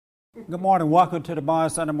Good morning. Welcome to the Bond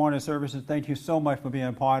Sunday morning services. Thank you so much for being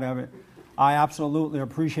a part of it. I absolutely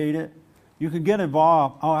appreciate it. You can get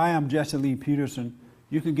involved. Oh, I am Jesse Lee Peterson.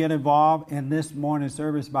 You can get involved in this morning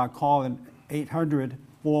service by calling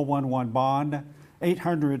 800-411-BOND,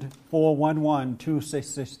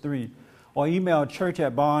 800-411-2663, or email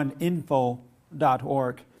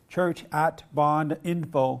church@bondinfo.org,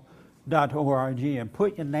 church@bondinfo.org, and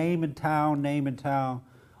put your name in town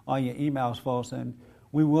on your emails, folks, and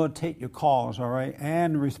we will take your calls, all right,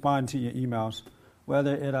 and respond to your emails,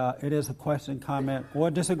 whether it is a question, comment,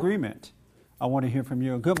 or disagreement. I want to hear from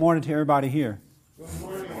you. Good morning to everybody here. Good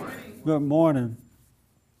morning. Good morning.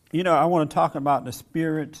 You know, I want to talk about the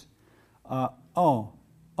spirit of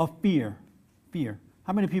fear. Fear.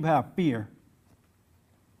 How many people have fear?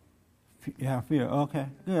 You have fear. Okay.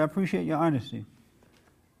 Good. I appreciate your honesty.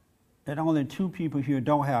 And only 2 people here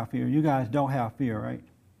don't have fear. You guys don't have fear, right?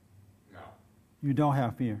 No. You don't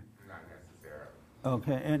have fear. Not necessarily.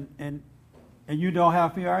 Okay. And you don't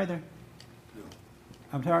have fear either? No.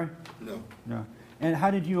 I'm sorry? No. No. And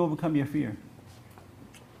how did you overcome your fear?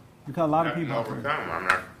 Because a lot of people overcome.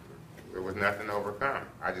 There was nothing to overcome.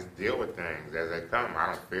 I just deal with things as they come. I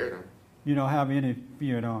don't fear them. You don't have any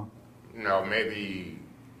fear at all? No, maybe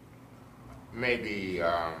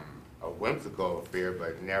a whimsical fear,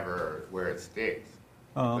 but never where it sticks.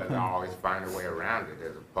 Oh, Because okay. I always find a way around it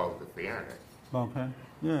as opposed to fearing it. Okay.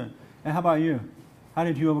 Yeah. And how about you? How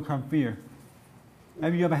did you overcome fear?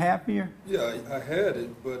 Have you ever had fear? Yeah, I had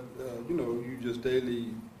it, but you just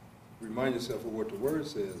daily remind yourself of what the word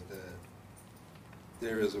says, that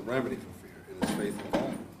there is a remedy for fear. It is faith in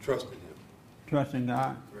God, trust in Him. Trust in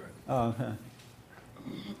God? Right. Oh, okay.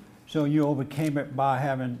 So you overcame it by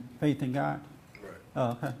having faith in God? Right. Oh,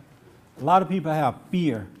 okay. A lot of people have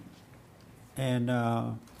fear, and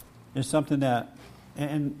it's something that,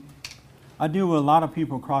 and I deal with a lot of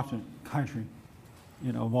people across the country,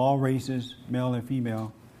 you know, of all races, male and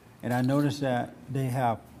female, and I notice that they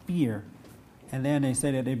have fear, and then they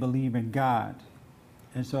say that they believe in God,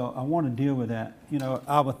 and so I want to deal with that. You know,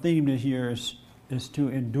 our theme this year is to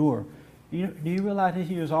endure. Do you realize this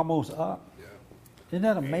year is almost up? Yeah. Isn't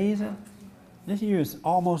that amazing? This year is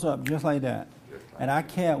almost up, just like that. And I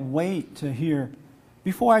can't wait to hear.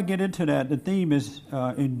 Before I get into that, the theme is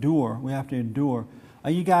endure. We have to endure.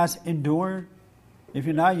 Are you guys enduring? If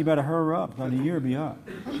you're not, you better hurry up, because the year will be up.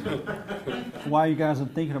 Why you guys are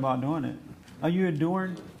thinking about doing it? Are you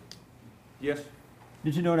enduring? Yes.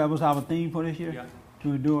 Did you know that was our theme for this year? Yeah.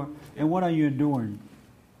 To endure. And what are you enduring?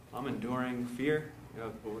 I'm enduring fear. You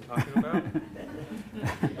know what we're talking about?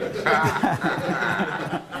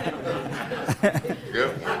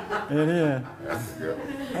 Good. It is. That's good.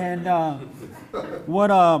 And what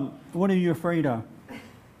are you afraid of?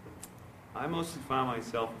 I mostly find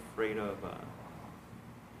myself afraid of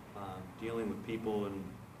dealing with people and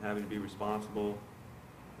having to be responsible.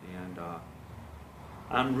 And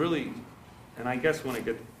I'm really, and I guess when I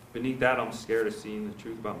get beneath that, I'm scared of seeing the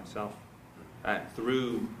truth about myself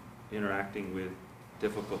through interacting with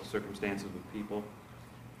difficult circumstances with people.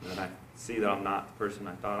 And I see that I'm not the person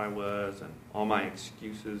I thought I was, and all my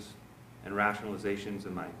excuses and rationalizations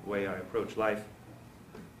and my way I approach life.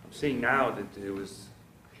 I'm seeing now that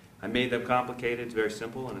I made them complicated. It's very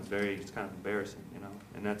simple, and it's kind of embarrassing, you know.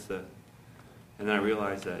 And and then I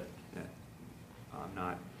realized that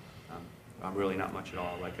I'm really not much at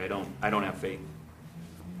all. Like I don't have faith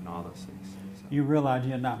in all those things. So. You realize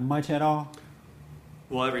you're not much at all?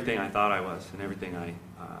 Well, everything I thought I was, and everything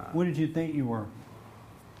What did you think you were?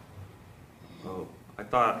 I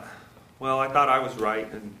thought I was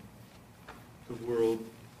right in the world,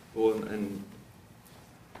 and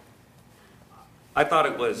I thought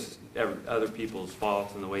it was other people's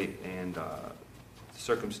fault and the way and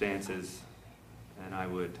circumstances, and I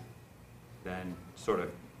would then sort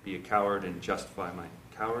of be a coward and justify my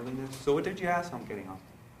cowardliness. So what did you ask? I'm getting off.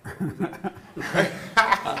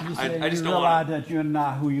 I just don't realize that you're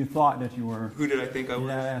not who you thought that you were. Who did I think I was?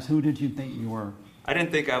 Yes, who did you think you were? I didn't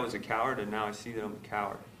think I was a coward, and now I see that I'm a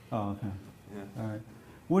coward. Oh, okay. Yeah. All right.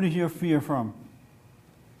 What is your fear from?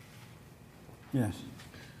 Yes.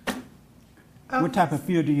 What type of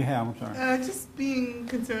fear do you have? I'm sorry. Just being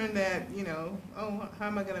concerned that, how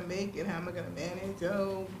am I going to make it? How am I going to manage?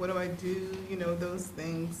 Oh, what do I do? Those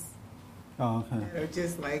things. Oh, okay. That are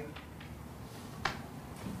just like,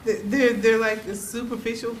 they're like the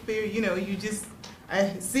superficial fear.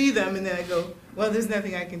 I see them and then I go, well, there's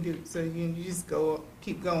nothing I can do. So you just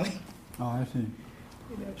keep going. Oh, I see.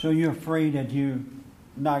 So you're afraid that you're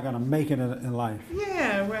not going to make it in life.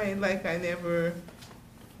 Yeah, right. Like I never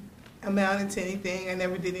amounted to anything. I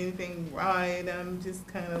never did anything right. I'm just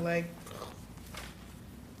kind of like,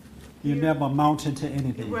 You hear. never amounted to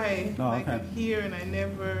anything. Right. Oh, Like okay. I'm here and I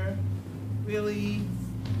never really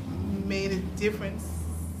made a difference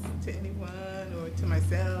to anyone or to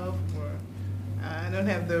myself, or I don't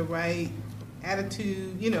have the right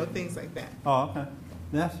attitude, things like that. Oh, okay.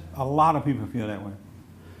 That's a lot of people feel that way.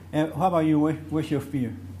 And how about you? What's your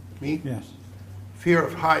fear? Me? Yes. Fear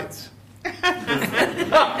of heights. I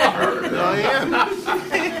am.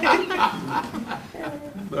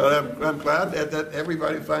 But I'm glad that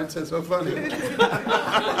everybody finds that so funny.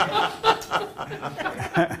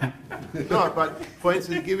 No, but for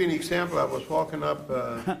instance, to give you an example, I was walking up,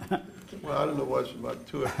 I don't know, it was about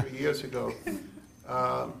 2 or 3 years ago,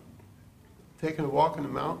 taking a walk in the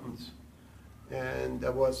mountains, and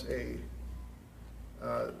there was the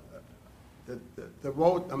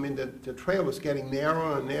road, the trail was getting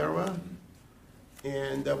narrower and narrower,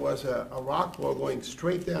 and there was a rock wall going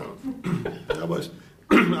straight down.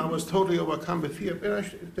 And I was totally overcome with fear.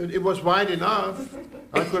 It was wide enough.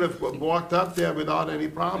 I could have walked up there without any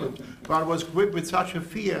problems. But I was gripped with such a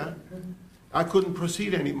fear, I couldn't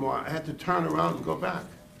proceed anymore. I had to turn around and go back.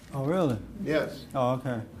 Oh, really? Yes. Oh,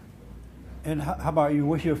 okay. And how about you?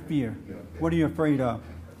 What's your fear? What are you afraid of?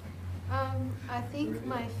 I think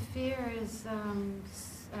my fear is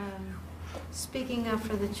speaking up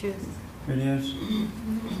for the truth. It is?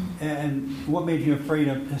 And what made you afraid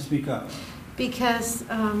to speak up? Because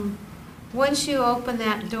once you open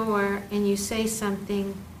that door and you say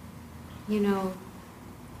something,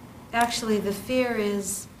 actually the fear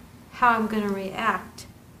is how I'm going to react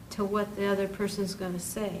to what the other person's going to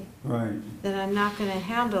say. Right. That I'm not going to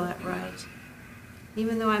handle it right.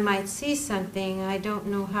 Even though I might see something, I don't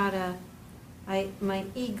know how to, my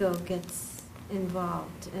ego gets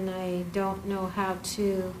involved, and I don't know how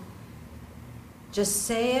to just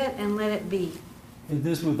say it and let it be. Is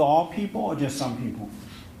this with all people or just some people?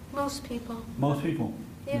 Most people. Most people.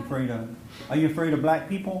 Yeah. You're afraid of. Are you afraid of black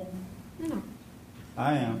people? No.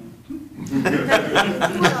 I am.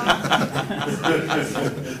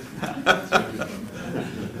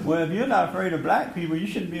 Well, if you're not afraid of black people, you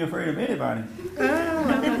shouldn't be afraid of anybody.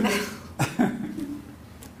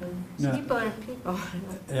 No. People are people.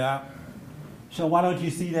 Yeah. So why don't you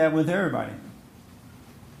see that with everybody?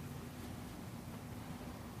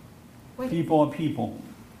 People are people.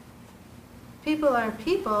 People are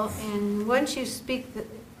people, and once you speak,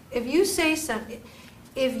 if you say something,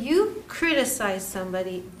 if you criticize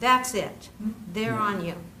somebody, that's it. They're on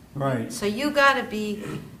you. Right. So you got to be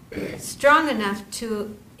strong enough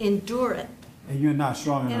to endure it. And you're not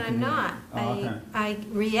strong enough. And I'm to do it. not. Oh, okay. I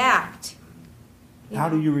react. How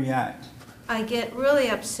do you react? I get really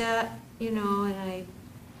upset, and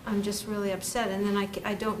I'm just really upset, and then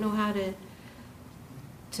I don't know how to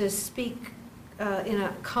speak in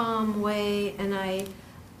a calm way, and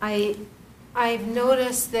I've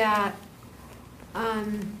noticed that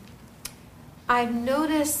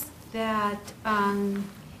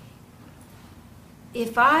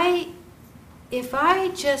if I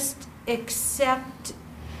just accept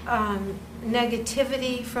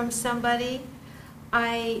negativity from somebody,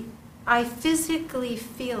 I physically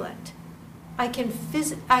feel it. I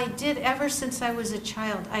did ever since I was a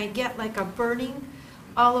child. I get like a burning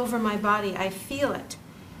all over my body. I feel it.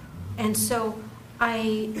 And so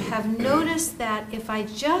I have noticed that if I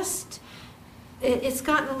just, it's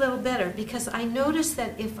gotten a little better, because I noticed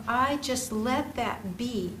that if I just let that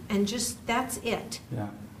be and just, that's it, Yeah.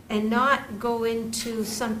 and not go into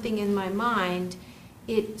something in my mind,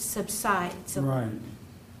 it subsides. Right.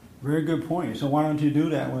 Very good point. So why don't you do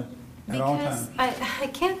that at all Because times? I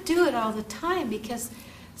can't do it all the time, because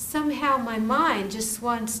somehow my mind just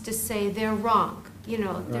wants to say they're wrong. They're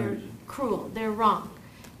Right. cruel, they're wrong.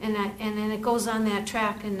 And then it goes on that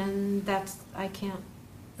track, and then I can't.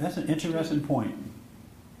 That's an interesting point.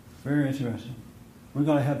 Very interesting. We're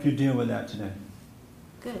going to help you deal with that today.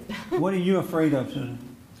 Good. What are you afraid of, Susan?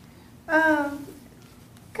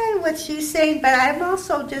 Kind of what she's saying, but I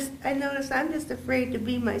notice I'm just afraid to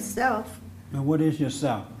be myself. And what is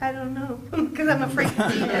yourself? I don't know, because I'm afraid to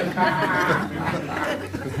be it.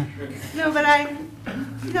 No, but I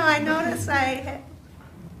notice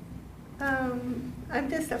I'm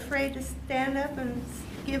just afraid to stand up and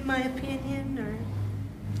give my opinion, or.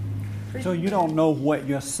 So you don't know what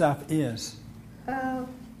yourself is.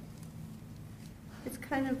 It's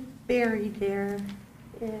kind of buried there.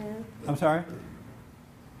 Yeah. I'm sorry?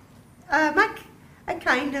 I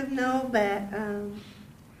kind of know, but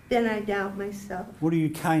then I doubt myself. What do you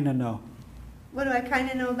kind of know? What do I kind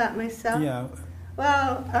of know about myself? Yeah,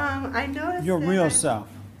 Well, I noticed your that real self.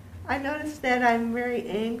 I noticed that I'm very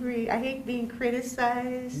angry. I hate being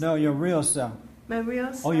criticized. No, your real self. My real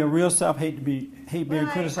self. Oh, your real self hate being Well,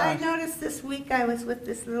 criticized? I noticed this week I was with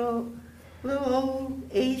this little old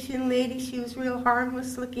Asian lady. She was real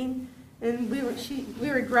harmless looking, and we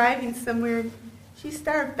were driving somewhere. She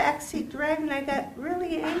started backseat driving. I got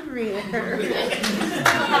really angry at her.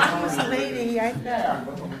 This lady, I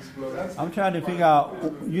thought. I'm trying to figure out,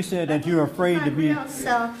 you said that you're afraid My to be, real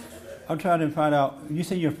self. I'm trying to find out, you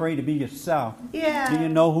say you're afraid to be yourself. Yeah. Do you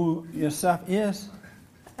know who yourself is?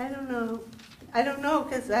 I don't know. I don't know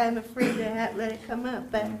because I'm afraid to let it come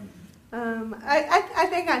up. But I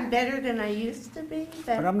think I'm better than I used to be.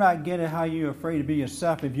 But I'm not getting how you're afraid to be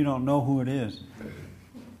yourself if you don't know who it is.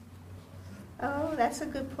 Oh, that's a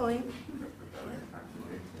good point.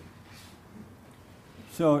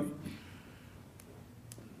 So,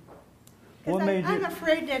 'Cause what made I'm you,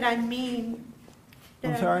 afraid that I'm mean.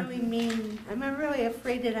 I'm That sorry? I'm really mean. I'm really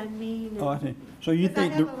afraid that I'm mean. oh, I see. So you 'Cause I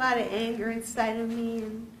think, have the, a lot of anger inside of me,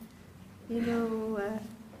 and you know,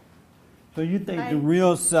 so you think the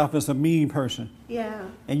real self is a mean person, yeah,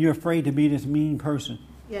 and you're afraid to be this mean person.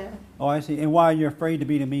 yeah. Oh, I see. And why are you afraid to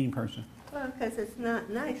be the mean person? Well, because it's not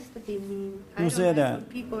nice to be mean. Who I said don't like that? when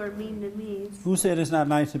people are mean to me. Who said it's not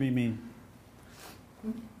nice to be mean?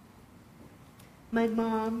 My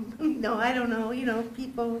mom. No, I don't know. You know,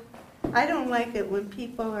 people. I don't like it when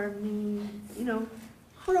people are mean. You know,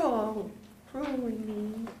 cruelly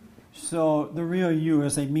mean. So the real you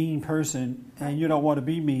is a mean person, and you don't want to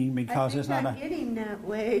be mean because it's not. I'm getting that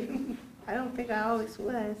way. I don't think I always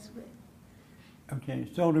was. But Okay.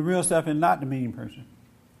 So the real self is not the mean person.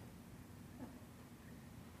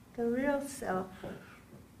 the real self.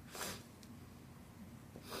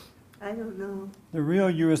 I don't know. The real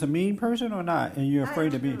you is a mean person or not, and you're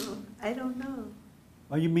afraid to be. I don't know.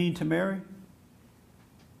 Are you mean to Mary?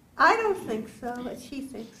 I don't think so, but she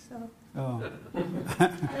thinks so. Oh.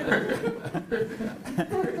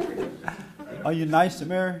 Are you nice to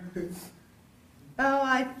Mary? Oh,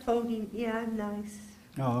 I told him, yeah, I'm nice.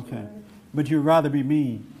 Oh, okay. But you'd rather be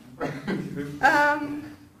mean.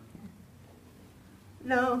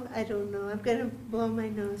 No, I don't know. I'm gonna blow my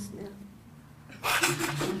nose now.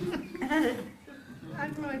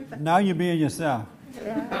 I'm really Now you're being yourself.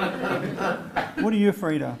 yeah. What are you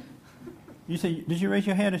afraid of? You say, did you raise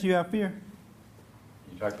your hand that you have fear?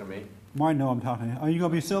 You talking to me? Well, I know I'm talking to you. Are you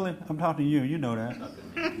going to be silly? I'm talking to you. You know that.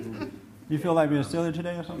 You feel like being silly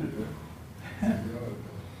today or something?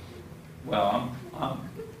 Well, I'm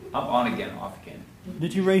on again, off again.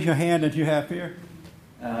 Did you raise your hand that you have fear?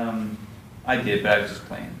 I did, but I was just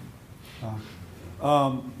playing.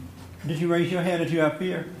 Did you raise your hand that you have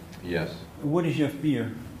fear? Yes. What is your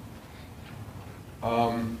fear?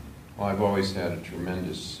 Well, I've always had a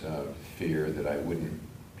tremendous fear that I wouldn't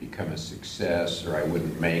become a success, or I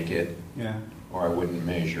wouldn't make it, Yeah. or I wouldn't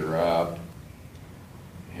measure up.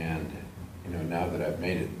 And, you know, now that I've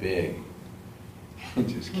made it big,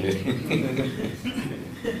 just kidding.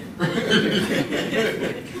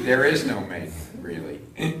 There is no make, really.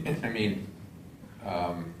 I mean,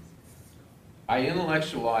 I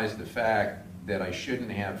intellectualize the fact that I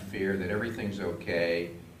shouldn't have fear, that everything's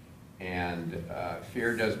okay, and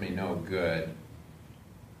fear does me no good.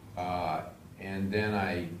 And then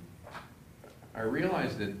I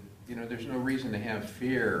realize that, you know, there's no reason to have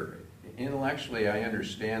fear. Intellectually, I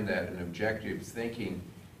understand that, and objective thinking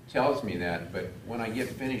tells me that, but when I get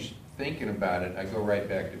finished thinking about it, I go right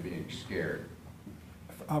back to being scared.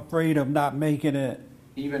 Afraid of not making it.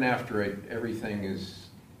 Even after everything is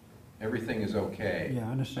okay. Yeah,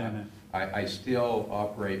 I understand that. I still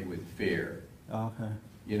operate with fear. Okay.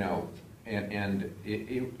 You know, and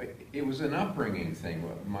it was an upbringing thing.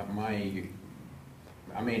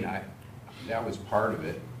 That was part of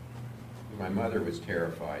it. My mother was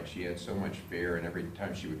terrified. She had so much fear, and every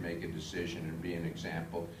time she would make a decision and be an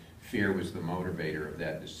example, fear was the motivator of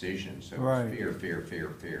that decision. So it was Right. fear, fear, fear,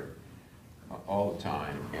 fear, all the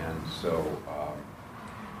time. And so,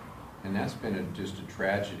 and that's been just a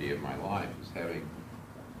tragedy of my life, is having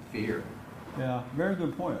fear. Yeah, very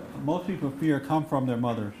good point. Most people fear come from their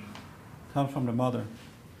mothers. Comes from the mother.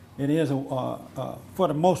 It is, for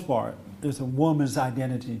the most part, it's a woman's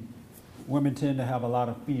identity. Women tend to have a lot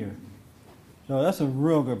of fear. So that's a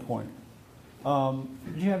real good point.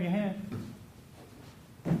 Did you have your hand?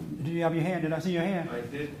 Did you have your hand? Did I see your hand? I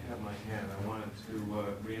did have my hand. I wanted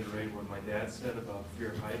to reiterate what my dad said about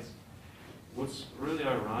fear of heights. What's really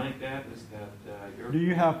ironic, Dad, is that Do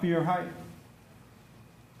you have fear of height?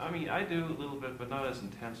 I mean, I do a little bit, but not as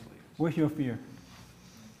intensely. What's your fear?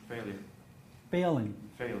 Failure. Failing.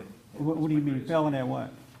 Failing. What do you mean? Failing at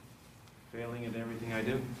what? Failing at everything I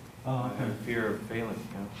do. Oh, I okay. have fear of failing.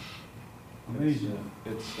 You know? Amazing.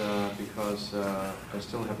 It's because I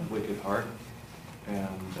still have a wicked heart,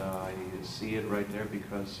 and I see it right there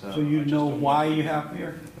because. So you I just know don't why want- you have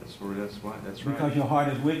fear? That's right. Because your heart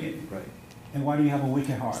is wicked? Right. And why do you have a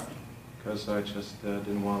wicked heart? Because I just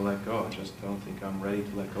didn't want to let go. I just don't think I'm ready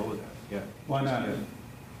to let go of that yet. Why Just not? yet.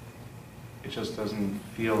 It just doesn't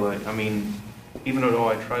feel like, I mean, even though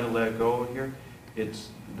I try to let go here, it's,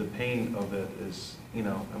 the pain of it is, you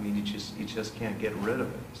know, I mean, you just can't get rid of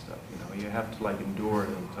it and stuff, you know. You have to like endure it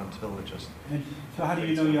until it just, And so how do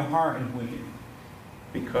you know your heart is wicked?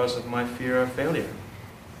 because of my fear of failure.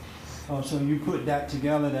 Oh, so you put that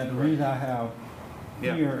together, that the reason I have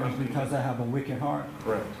Yeah. fear is because I have a wicked heart?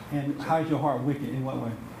 Correct. And how is your heart wicked? In what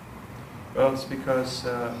way? Well, it's because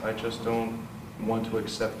I just don't want to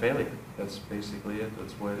accept failure. That's basically it.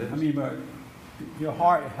 That's what it is. I mean, but your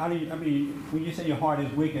heart, how do you, I mean, when you say your heart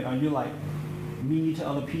is wicked, are you like mean to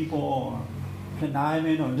other people or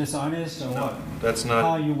conniving or dishonest or what? That's How not,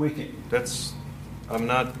 are you wicked? I'm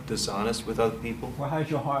not dishonest with other people, Well, how's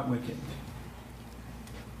your heart wicked?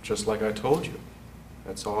 just like I told you.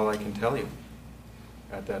 That's all I can tell you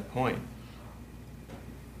at that point.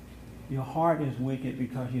 Your heart is wicked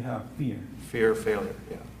because you have fear. Fear of failure,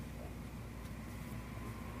 yeah.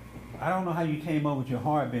 I don't know how you came up with your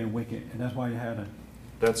heart being wicked, and that's why you had a.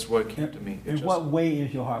 That's what came to me. It In just- what way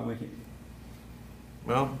is your heart wicked?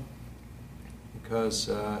 Well, because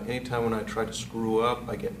anytime when I try to screw up,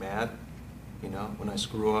 I get mad. You know, when I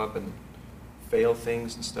screw up and fail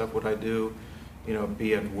things and stuff, what I do, you know,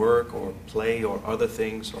 be at work or play or other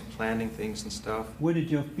things or planning things and stuff, Where did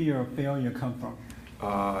your fear of failure come from?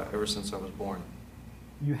 ever since I was born.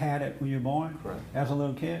 You had it when you were born? Correct. As a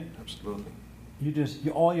little kid? Absolutely.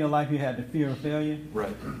 All your life you had the fear of failure?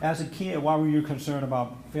 Right. As a kid, why were you concerned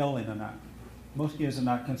about failing or not? Most kids are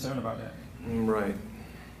not concerned about that. Right.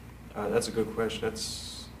 That's a good question.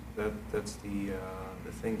 That's the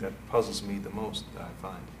thing that puzzles me the most, I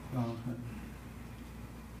find. Oh, okay.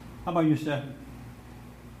 How about you, Steph?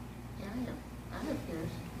 Yeah, I have fears.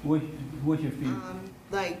 What's your fear?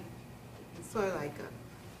 Like, sort of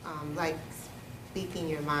like speaking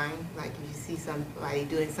your mind. Like if you see somebody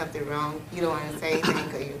doing something wrong, you don't want to say anything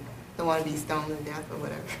because you don't want to be stoned to death or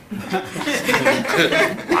whatever.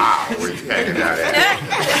 Wow, we're hanging out at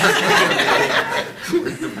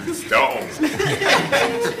Stone.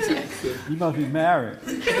 You must be married.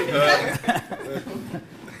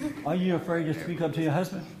 Are you afraid to speak up to your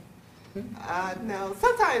husband? No,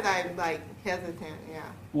 sometimes I'm like hesitant, yeah,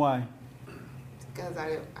 Why? because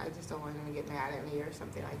I just don't want him to get mad at me or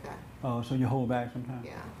something like that. Oh, so you hold back sometimes?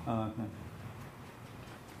 Yeah. Oh, okay.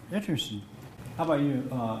 Interesting. How about you,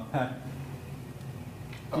 Pat?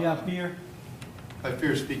 Do you have fear? I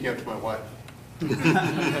fear speaking up to my wife. I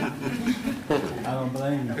don't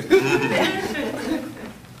blame you.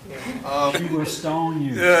 She will stone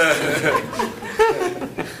you.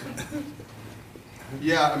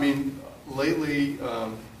 Yeah, I mean, lately,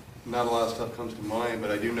 not a lot of stuff comes to mind, but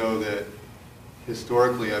I do know that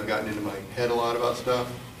historically I've gotten into my head a lot about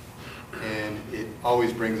stuff, and it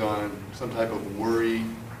always brings on some type of worry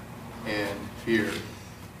and fear.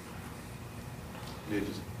 They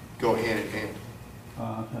just go hand in hand.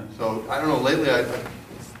 Okay. So, I don't know, lately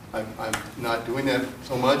I'm not doing that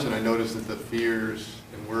so much, and I notice that the fears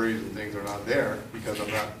and worries and things are not there because I'm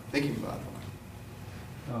not thinking about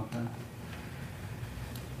them. Okay.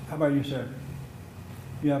 How about you, sir?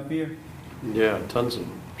 You have fear? Yeah, tons of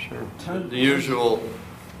them, sure. Tons- The usual.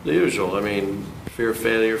 I mean, fear of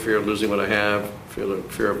failure, fear of losing what I have,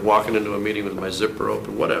 fear of walking into a meeting with my zipper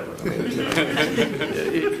open, whatever. I mean,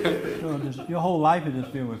 So your whole life is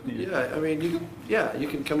just filled with fear. yeah, I mean, you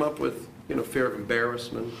can come up with, fear of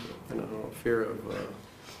embarrassment, fear of.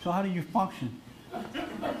 So how do you function?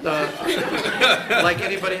 Like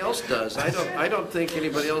anybody else does. I don't think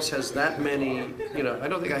anybody else has that many. I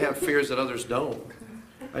don't think I have fears that others don't.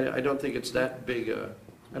 I don't think it's that big.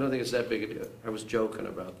 I don't think it's that big a deal. I was joking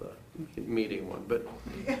about the meeting one, but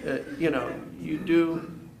you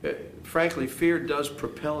do. Frankly, fear does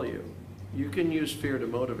propel you. You can use fear to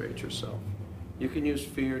motivate yourself. You can use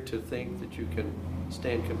fear to think that you can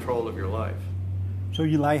stay in control of your life. So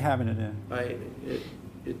you like having it then?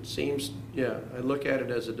 It seems, yeah, I look at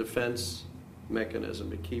it as a defense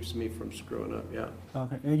mechanism. It keeps me from screwing up, yeah.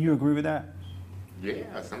 Okay. And you agree with that?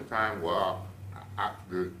 Yeah, sometimes, well,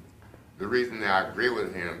 the reason that I agree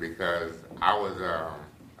with him because I was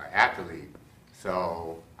an athlete,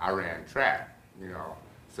 so I ran track,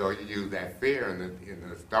 So you use that fear in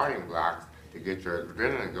the starting blocks to get your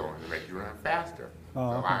adrenaline going to make you run faster.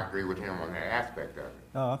 Oh, so okay. I agree with him on that aspect of it.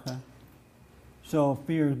 Oh, okay. So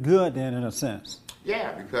fear is good then in a sense.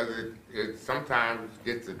 Yeah, because it sometimes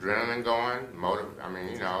gets adrenaline going,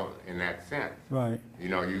 in that sense. Right. You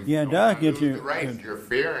know, you Yeah, it don't does wanna get lose you- the race. You're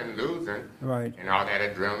fearing losing, Right. and all that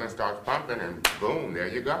adrenaline starts pumping, and boom, there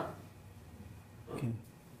you go. Okay.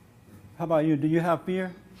 How about you? Do you have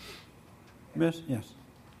fear, Miss? Yes.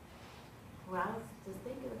 Well, I was just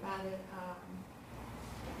thinking about it.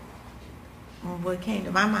 What came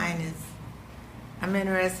to my mind is I'm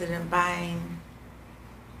interested in buying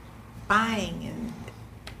and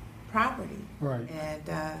property. Right.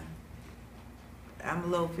 And I'm a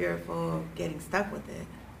little fearful of getting stuck with it,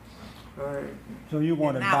 or So you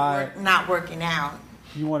want to not buy it? not working out.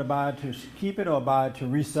 You want to buy it to keep it or buy it to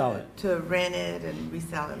resell it? To rent it and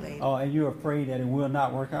resell it later. Oh, and you're afraid that it will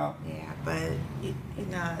not work out? Yeah, but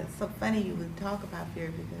it's so funny you would talk about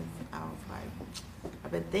fear because I was like,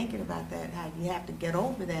 I've been thinking about that, how you have to get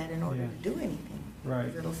over that in order Yeah. to do anything. Right.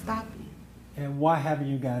 'Cause it'll stop you. And why haven't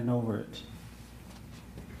you gotten over it?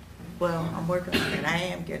 Well, I'm working on it. I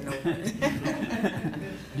am getting over it.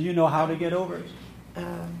 Do you know how to get over it?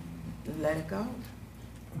 Let it go.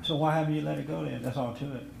 So why haven't you let it go then? That's all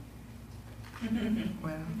to it.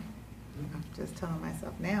 Well, I'm just telling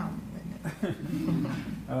myself now I'm letting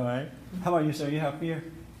it. All right. How about you, sir? You have fear?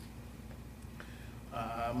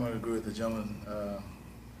 I'm going to agree with the gentleman.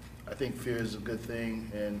 I think fear is a good thing,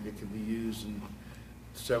 and it can be used in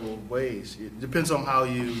several ways. It depends on how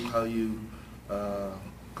you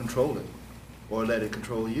control it, or let it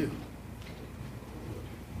control you.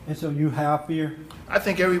 And so you have fear? I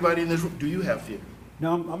think everybody in this room. Do you have fear?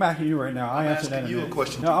 No, I'm asking you right now. I'll I'm answer that in asking a you a minute.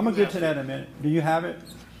 question. No, Do I'm going you to get to have that in a minute. Do you have it?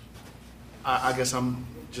 I guess I'm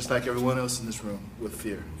just like everyone else in this room with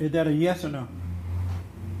fear. Is that a yes or no?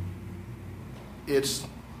 It's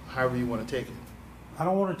however you want to take it. I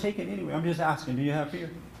don't want to take it anyway. I'm just asking, do you have fear?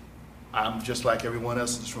 I'm just like everyone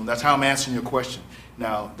else in this room. That's how I'm answering your question.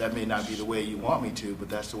 Now, that may not be the way you want me to, but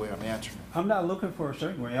that's the way I'm answering it. I'm not looking for a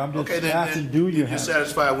certain way. I'm just Okay, then, asking, do you you're have it?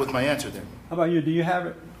 satisfied with my answer then? How about you? Do you have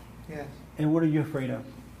it? Yes. And what are you afraid of?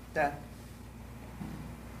 Death.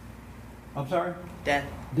 I'm sorry? Death.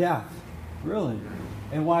 Death. Really?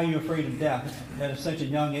 And why are you afraid of death at such a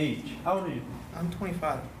young age? How old are you? I'm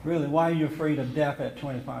 25. Really? Why are you afraid of death at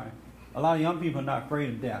 25? A lot of young people are not afraid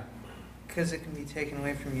of death. Because it can be taken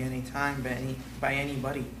away from you anytime by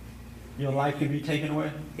anybody. Your life can be taken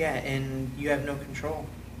away? Yeah, and you have no control.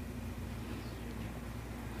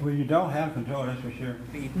 Well, you don't have control, that's for sure.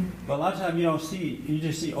 But a lot of times you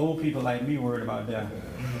just see old people like me worried about death.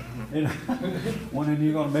 You know, wondering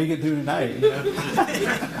you're going to make it through the night. You know?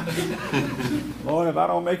 Lord, if I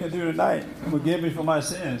don't make it through the night, forgive me for my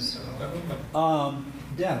sins.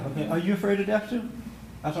 Death, okay. Are you afraid of death too?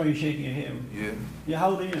 I saw you shaking your head. Yeah. Yeah,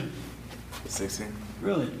 how old are you? 16.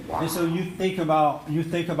 Really? And so you think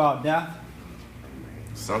about death?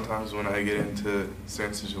 Sometimes when I get into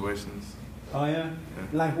certain situations. Oh yeah?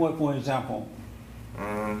 Like what, for example?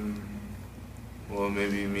 Well,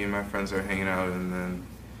 maybe me and my friends are hanging out, and then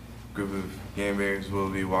a group of game bears will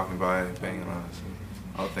be walking by, banging on us. And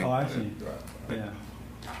I'll think. Oh, I see. Yeah.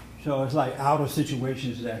 So it's like out of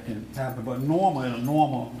situations that can happen, but in a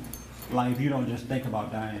normal life, you don't just think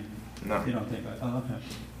about dying. No. You don't think about. Oh, okay.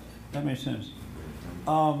 That makes sense.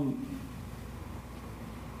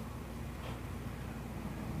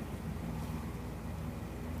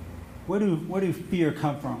 Where do fear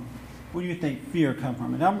come from? Where do you think fear come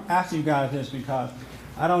from? And I'm asking you guys this because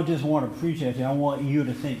I don't just want to preach at you. I want you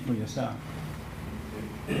to think for yourself.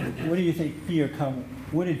 Where do you think fear come?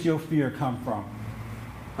 Where did your fear come from?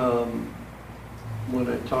 When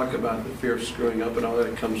I talk about the fear of screwing up and all that,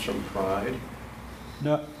 it comes from pride.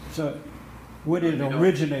 No. So where did it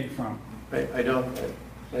originate from? I don't know.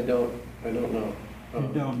 You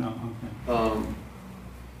don't know. Okay.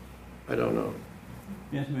 I don't know.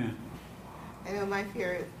 Yes, ma'am. I know my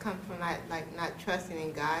fear comes from not trusting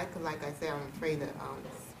in God, because like I said, I'm afraid to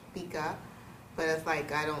speak up. But it's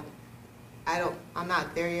like I'm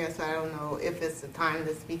not there yet, so I don't know if it's the time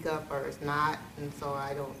to speak up or it's not, and so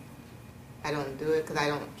I don't do it because I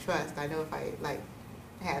don't trust. I know if I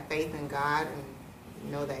have faith in God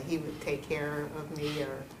and know that He would take care of me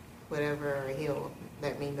or whatever, or He'll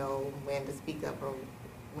let me know when to speak up or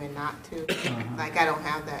when not to. Like I don't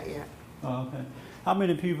have that yet. Oh, okay. How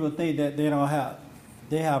many people think that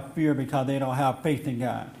they have fear because they don't have faith in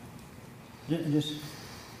God? Just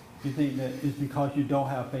you think that it's because you don't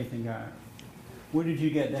have faith in God? Where did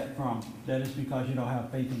you get that from? That it's because you don't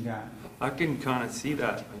have faith in God? I can kind of see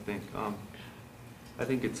that. I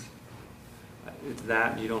think it's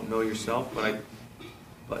that you don't know yourself, but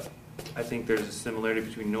I think there's a similarity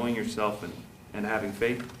between knowing yourself and having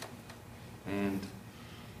faith, and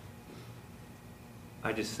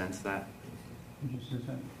I just sense that. You just said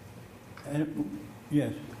that. And,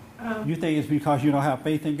 yes. Um, You think it's because you don't have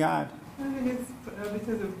faith in God? I think it's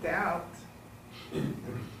because of doubt.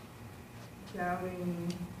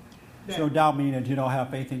 Doubting. That, So doubt means that you don't have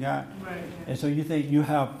faith in God? Right. Yeah. And so you think you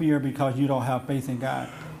have fear because you don't have faith in God?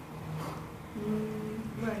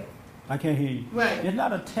 Right. I can't hear you. Right. It's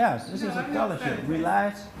not a test. This No, is I a know it's fellowship. not a test.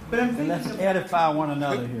 Relax. But I'm And thinking let's about edify one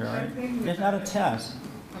another here, right? I'm thinking It's not a about it. test.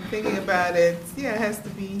 I'm thinking about it. Yeah, it has to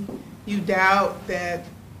be. You doubt that,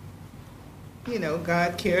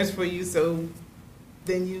 God cares for you, so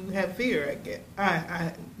then you have fear. I get.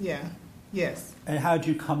 Yeah. Yes. And how'd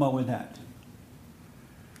you come up with that?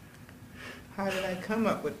 How did I come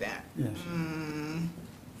up with that? Yes.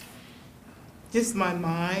 Just my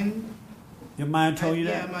mind. Your mind told you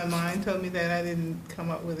that? Yeah, my mind told me that. I didn't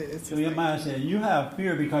come up with it. It's So just your like- mind said, you have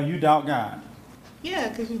fear because you doubt God. Yeah,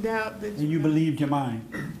 because you doubt that. And you believed your mind.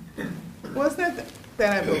 Well, it's not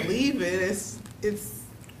that I believe it. It's.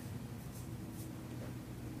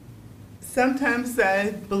 Sometimes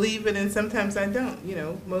I believe it and sometimes I don't.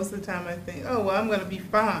 Most of the time I think, oh, well, I'm going to be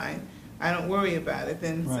fine. I don't worry about it.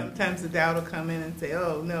 Then Right. sometimes the doubt will come in and say,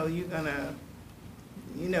 oh, no, you're going to,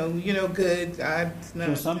 good. God's not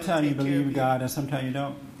So sometimes you gonna take care believe of in God and sometimes you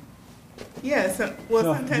don't. Yeah, So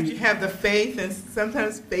sometimes you- you have the faith and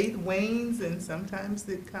sometimes faith wanes and sometimes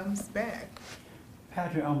it comes back.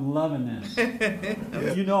 Patrick, I'm loving this.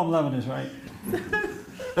 You know I'm loving this, right?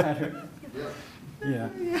 Patrick? Yeah.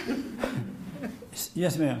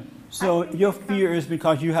 Yes, ma'am. So your fear is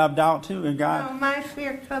because you have doubt too in No, God? my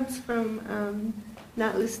fear comes from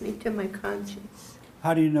not listening to my conscience.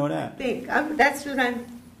 How do you know that?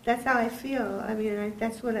 That's how I feel. I mean,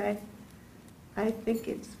 that's what I think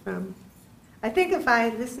it's from. I think if I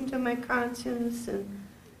listen to my conscience and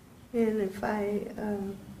if I,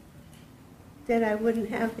 that I wouldn't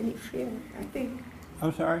have any fear. I think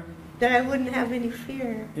I'm sorry? that I wouldn't have any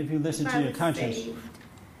fear. If you listen if to I your was conscience. saved.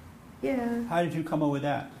 Yeah, How did you come up with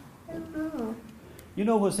that? I don't know. You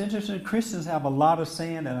know what's interesting? Christians have a lot of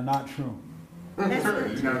saying that are not true. That's not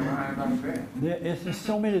You never mind about that. It's just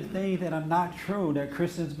so many things that are not true that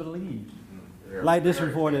Christians believe. Like this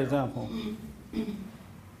one, for example.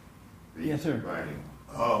 Yes, sir.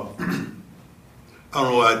 I don't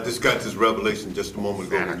know. I just got this revelation just a moment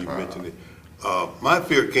ago when you mentioned it. My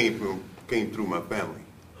fear came through my family.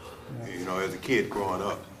 As a kid growing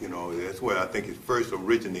up, that's where I think it first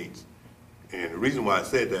originates. And the reason why I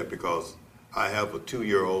said that because I have a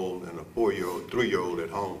 2-year-old and a 4-year-old, 3-year-old at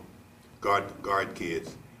home, guard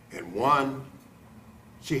kids, and one,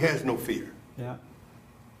 she has no fear. Yeah.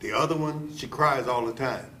 The other one, she cries all the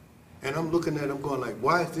time. And I'm looking at them going like,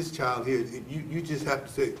 why is this child here? You just have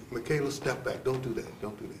to say, Michaela, step back. Don't do that.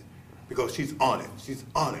 Don't do that. Because she's on it. She's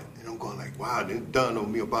on it. And I'm going like, wow, it dawned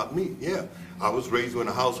on me about me. Yeah, I was raised in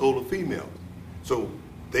a household of females. So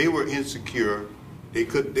they were insecure. They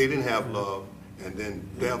didn't have love. And then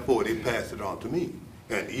therefore they passed it on to me.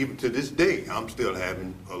 And even to this day, I'm still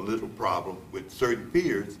having a little problem with certain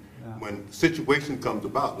fears when situation comes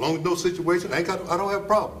about. As long as no situation, I don't have a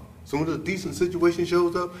problem. As soon as a decent situation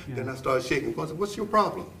shows up, then I start shaking. I say, what's your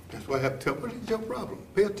problem? That's why I have to tell, what is your problem?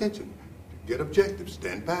 Pay attention. Get objective.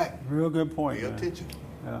 Stand back. Real good point. Pay man. attention.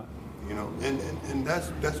 Yeah. And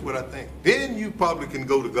that's what I think. Then you probably can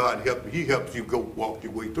go to God and help you. He helps you go walk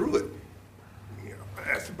your way through it.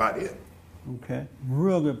 That's about it. Okay.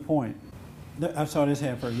 Real good point. I saw this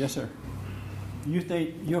hand first. Yes, sir. You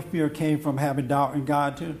think your fear came from having doubt in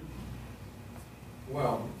God too?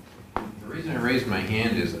 Well, the reason I raised my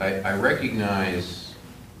hand is I recognize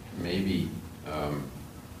maybe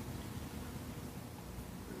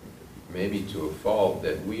to a fault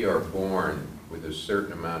that we are born with a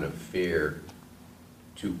certain amount of fear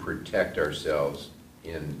to protect ourselves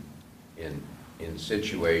in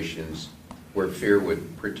situations where fear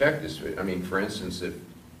would protect us. I mean, for instance, if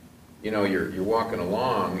you're walking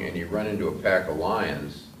along and you run into a pack of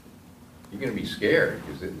lions, you're going to be scared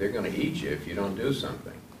because they're going to eat you if you don't do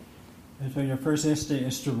something. And so your first instinct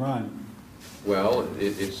is to run. Well,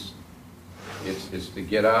 it's to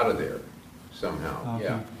get out of there somehow. Okay.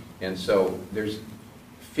 Yeah. And so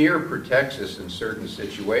fear protects us in certain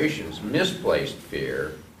situations. Misplaced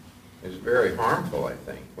fear is very harmful, I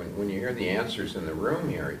think. When you hear the answers in the room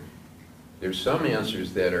here, there's some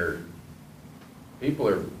answers that people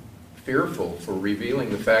are fearful for revealing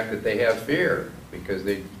the fact that they have fear because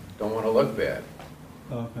they don't want to look bad.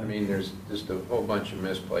 Okay. I mean, there's just a whole bunch of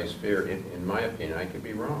misplaced fear, in my opinion. I could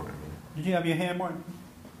be wrong. Did you have your hand, Martin?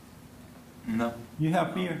 No. You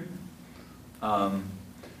have fear? All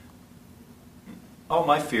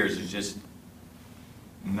my fears are just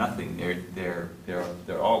nothing. They're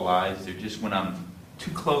all lies. They're just when I'm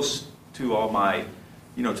too close to all my,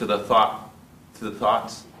 to the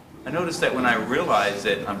thoughts. I noticed that when I realize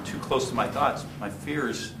that I'm too close to my thoughts, my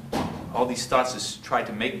fears, all these thoughts just try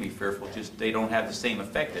to make me fearful, just they don't have the same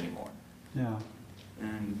effect anymore. Yeah.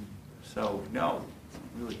 And so, no, I don't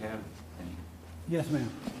really have any. Yes, ma'am.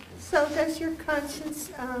 So does your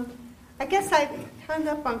conscience, I guess I hung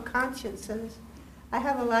up on consciences. I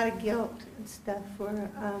have a lot of guilt and stuff for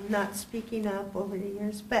not speaking up over the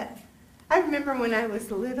years. But I remember when I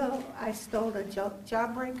was little, I stole a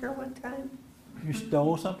jawbreaker one time. You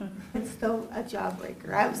stole something? I stole a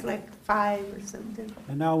jawbreaker. I was like 5 or something.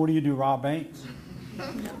 And now what do? Rob banks?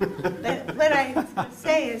 But what I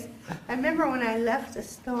say is, I remember when I left the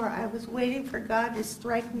store, I was waiting for God to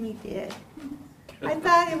strike me dead. I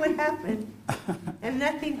thought it would happen, and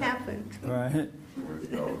nothing happened. Right.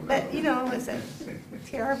 But, it was a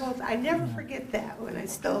terrible, I never forget that, when I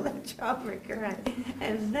stole that jawbreaker,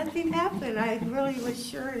 and nothing happened. I really was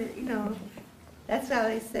sure that, that's how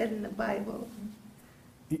they said in the Bible.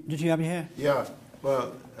 Did you have your hand? Yeah,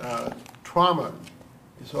 well, trauma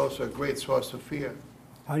is also a great source of fear.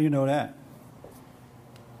 How do you know that?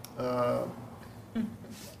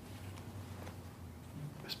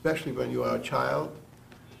 Especially when you are a child,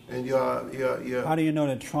 and you're. How do you know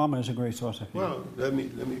that trauma is a great source of fear? Well, let me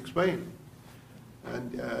explain.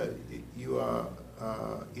 And you are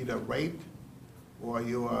either raped, or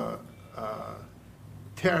you are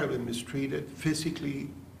terribly mistreated, physically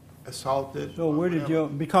assaulted. So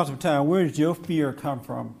because of time, where did your fear come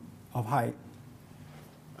from of height?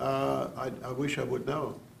 I wish I would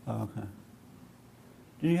know. Oh, okay.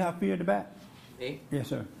 Do you have fear of the back? Me? Yes,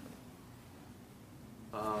 sir.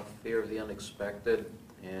 Fear of the unexpected,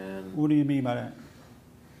 and What do you mean by that?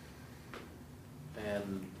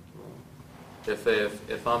 and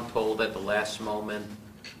if I'm told at the last moment,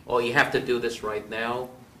 oh, you have to do this right now,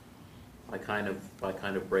 I kind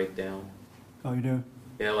of break down. Oh, you do?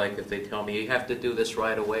 Yeah, like if they tell me you have to do this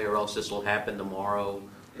right away, or else this will happen tomorrow,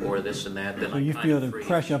 or this and that, then So I you kind feel of the freeze.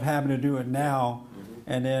 pressure of having to do it now,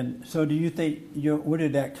 and then, so do you think, where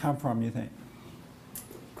did that come from, you think?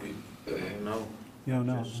 I don't know. You don't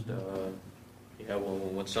know? Just,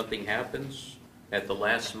 when something happens at the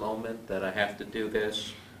last moment that I have to do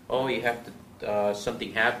this, oh, you have to,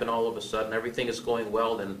 something happened all of a sudden, everything is going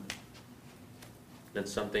well, then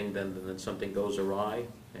something goes awry,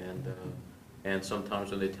 and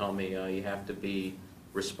sometimes when they tell me you have to be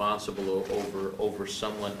responsible over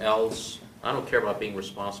someone else, I don't care about being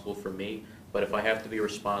responsible for me, but if I have to be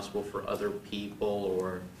responsible for other people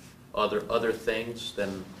or other things,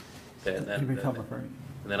 then You become afraid.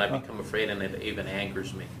 and then I become afraid, and it even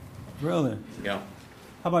angers me. Really? Yeah.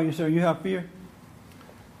 How about you, sir? You have fear?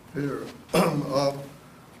 Fear.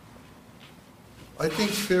 I think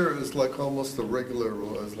fear is like almost a regular,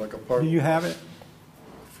 is like a part. Do you have it?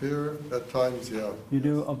 Fear at times, yeah. You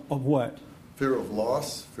do? Of what? Fear of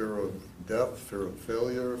loss, fear of death, fear of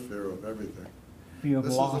failure, fear of everything. Fear of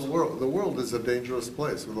This loss? is the world. The world is a dangerous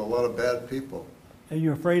place with a lot of bad people. Are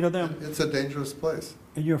you afraid of them? It's a dangerous place.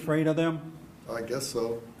 Are you afraid of them? I guess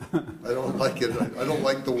so. I don't like it. I don't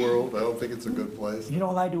like the world. I don't think it's a good place. You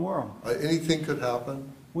don't like the world? Anything could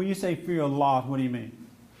happen. When you say fear of loss, what do you mean?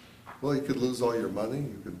 Well, you could lose all your money.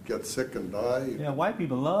 You could get sick and die. Yeah, white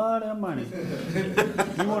people love their money.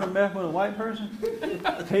 You want to mess with a white person?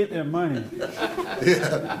 Take their money.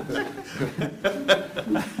 Yeah.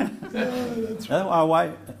 That's why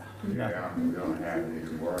white. Yeah, we don't have any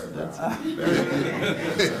words. That's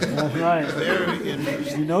right.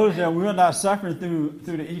 You notice that we're not suffering through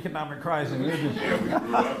the economic crisis. We're just, Yeah, we grew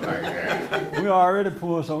up like that. we're already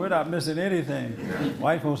poor, so we're not missing anything.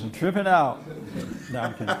 White folks are tripping out. No,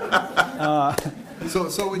 I'm kidding.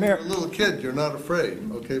 So when you're a little kid, you're not afraid.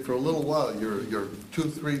 Okay, for a little while, you're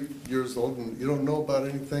 2-3 years old and you don't know about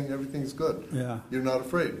anything. Everything's good. Yeah. You're not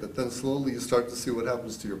afraid. But then slowly you start to see what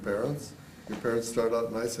happens to your parents. Your parents start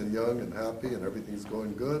out nice and young and happy, and everything's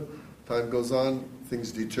going good. Time goes on,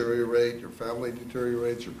 things deteriorate. Your family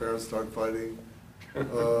deteriorates. Your parents start fighting.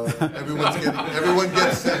 Everyone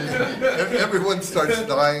starts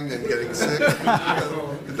dying and getting sick. It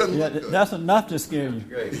doesn't look good. That's enough to scare you.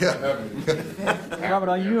 Yeah. Robert,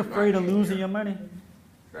 are you afraid of losing your money?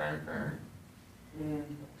 Same thing.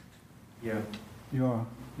 Yeah. You are.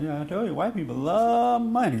 Yeah, I told you, white people love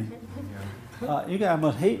money. You guys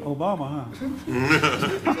must hate Obama, huh?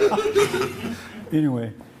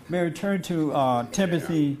 Anyway, Mary, turn to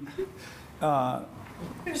Timothy, 2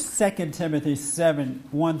 Timothy 7,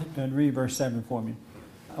 1 and read verse 7 for me.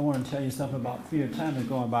 I want to tell you something about fear. Time is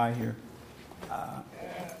going by here.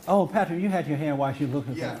 Patrick, you had your hand while you were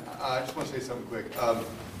looking Yeah, I just want to say something quick.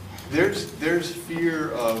 there's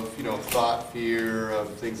fear of, thought fear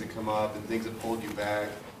of things that come up and things that hold you back.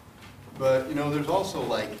 But, there's also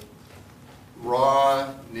like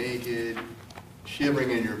raw, naked,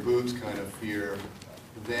 shivering in your boots kind of fear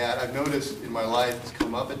that I've noticed in my life has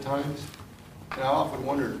come up at times. And I often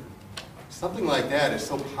wonder, something like that is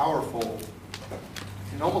so powerful,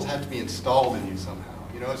 it almost has to be installed in you somehow.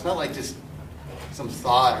 It's not like just some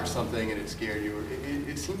thought or something and it scared you.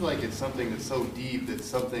 It seems like it's something that's so deep that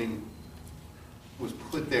something was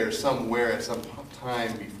put there somewhere at some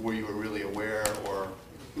time before you were really aware, or,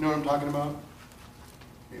 you know what I'm talking about?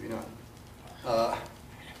 Maybe not.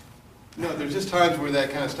 No, there's just times where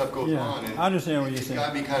that kind of stuff goes on. And I understand what you're saying.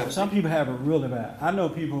 Gotta be kind of, some people have it really bad. I know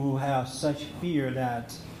people who have such fear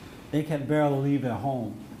that they can barely leave their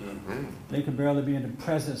home. Mm-hmm. They can barely be in the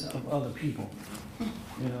presence of other people,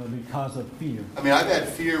 because of fear. I mean, I've had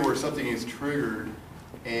fear where something is triggered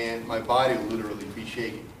and my body will literally be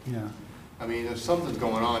shaking. Yeah. I mean, if something's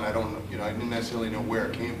going on, I don't, I didn't necessarily know where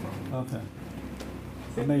it came from. Okay.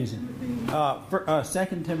 Amazing.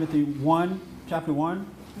 2 Timothy 1, chapter 1,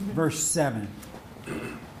 verse 7.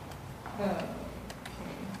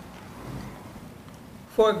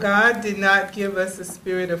 For God did not give us a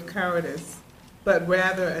spirit of cowardice, but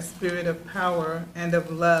rather a spirit of power and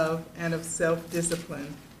of love and of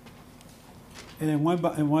self-discipline. And in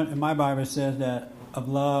my Bible it says that of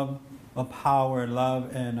love, of power,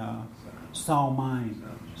 love, and sound mind.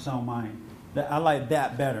 Sound mind. I like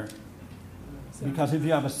that better. Because if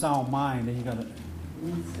you have a sound mind, then you got to...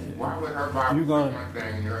 Why would her Bible say one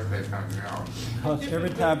thing and yours say something else? Because every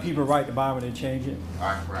time people write the Bible, they change it.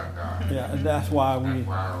 That's right, God. Yeah, and that's why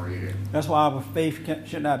I read it. That's why our faith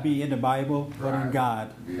should not be in the Bible, but in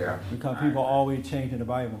God. Yeah. Because people always change in the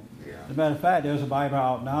Bible. Yeah. As a matter of fact, there's a Bible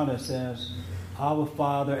out now that says, "Our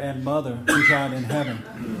Father and Mother which art in heaven."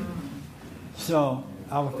 So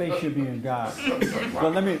our faith should be in God.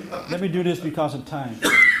 But let me do this because of time.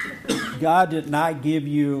 God did not give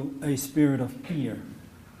you a spirit of fear.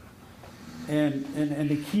 And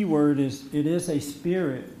the key word is, it is a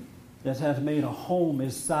spirit that has made a home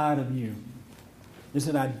inside of you. It's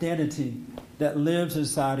an identity that lives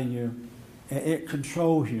inside of you, and it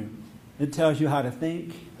controls you. It tells you how to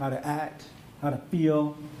think, how to act, how to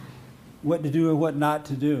feel, what to do and what not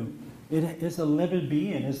to do. It's a living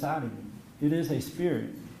being inside of you. It is a spirit.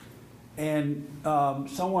 And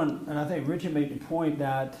and I think Richard made the point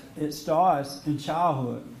that it starts in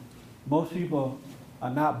childhood. Most people are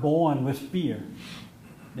not born with fear.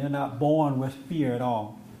 They're not born with fear at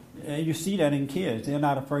all. And you see that in kids. They're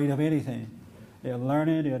not afraid of anything. They're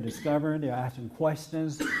learning, they're discovering, they're asking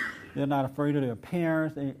questions. They're not afraid of their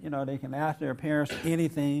parents. They can ask their parents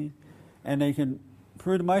anything, and they can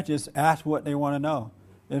pretty much just ask what they want to know.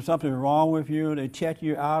 If something's wrong with you, they check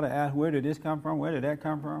you out and ask, where did this come from? Where did that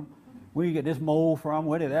come from? Where you get this mold from?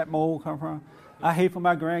 Where did that mold come from? I hate for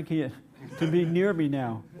my grandkids to be near me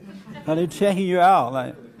now. They're checking you out,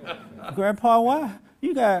 like, Grandpa, why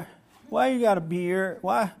you got a beard?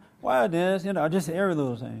 Why this? Just every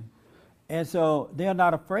little thing. And so they're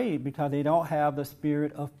not afraid because they don't have the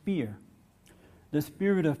spirit of fear. The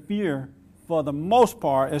spirit of fear, for the most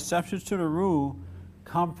part, exceptions to the rule,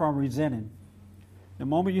 come from resenting. The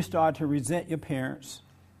moment you start to resent your parents,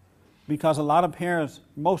 because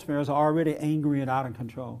most parents are already angry and out of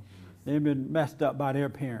control. They've been messed up by their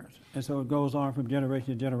parents. And so it goes on from generation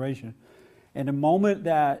to generation. And the moment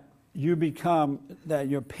that your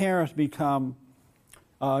parents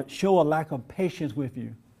show a lack of patience with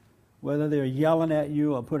you, whether they're yelling at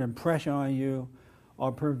you or putting pressure on you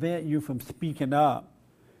or prevent you from speaking up,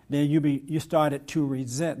 then you started to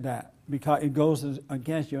resent that because it goes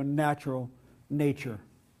against your natural nature.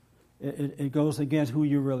 It goes against who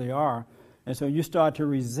you really are. And so you start to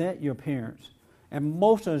resent your parents. And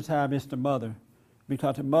most of the time it's the mother,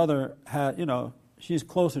 because the mother she's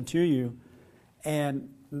closer to you. And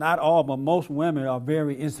not all, but most women are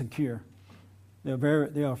very insecure.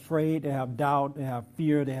 They're afraid, they have doubt, they have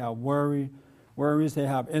fear, they have worries, they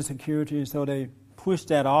have insecurity, and so they push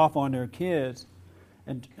that off on their kids,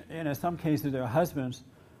 and in some cases their husbands,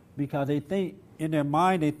 because they think, in their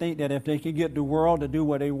mind, they think that if they can get the world to do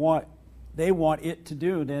what they want it to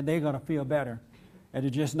do, then they're going to feel better. And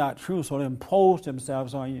it's just not true, so they impose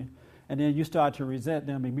themselves on you, and then you start to resent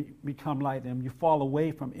them and become like them. You fall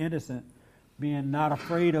away from innocent, being not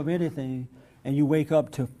afraid of anything, and you wake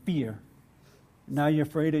up to fear. Now you're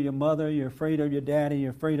afraid of your mother, you're afraid of your daddy,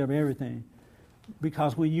 you're afraid of everything.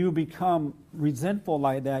 Because when you become resentful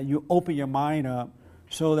like that, you open your mind up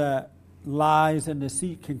so that lies and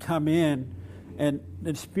deceit can come in, and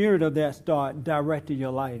the spirit of that start directing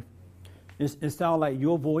your life. It sounds like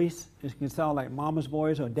your voice. It can sound like mama's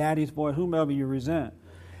voice or daddy's voice, whomever you resent.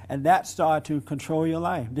 And that starts to control your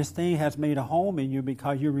life. This thing has made a home in you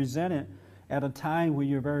because you resent it at a time when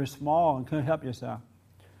you're very small and couldn't help yourself.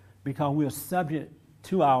 Because we're subject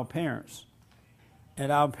to our parents.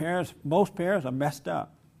 And our parents, most parents are messed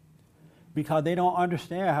up because they don't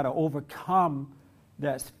understand how to overcome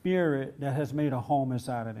that spirit that has made a home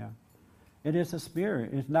inside of them. It is a spirit.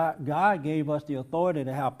 It's not, God gave us the authority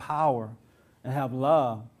to have power and have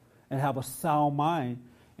love and have a sound mind.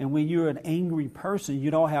 And when you're an angry person, you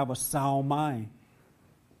don't have a sound mind.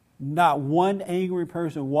 Not one angry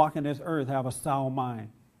person walking this earth have a sound mind.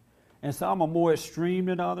 And some are more extreme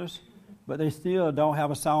than others, but they still don't have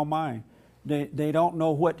a sound mind. They don't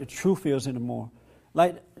know what the truth is anymore.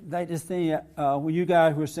 Like this thing, when you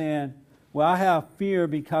guys were saying, well, I have fear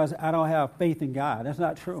because I don't have faith in God. That's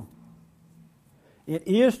not true. It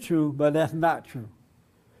is true, but that's not true.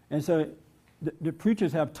 And so the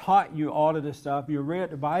preachers have taught you all of this stuff. You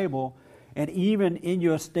read the Bible, and even in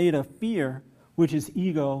your state of fear, which is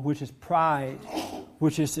ego, which is pride,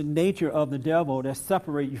 which is the nature of the devil that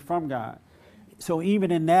separate you from God. So even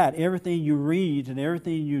in that, everything you read and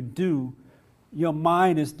everything you do, your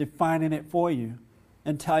mind is defining it for you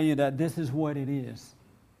and tell you that this is what it is.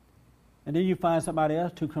 And then you find somebody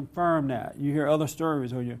else to confirm that. You hear other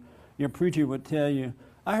stories, or your preacher would tell you.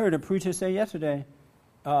 I heard a preacher say yesterday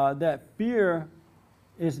that fear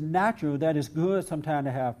is natural, that it's good sometimes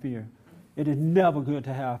to have fear. It is never good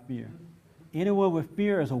to have fear. Anyone with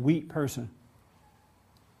fear is a weak person.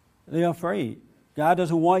 They're afraid. God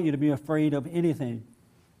doesn't want you to be afraid of anything.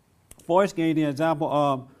 Forrest gave the example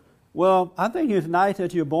of, well, I think it's nice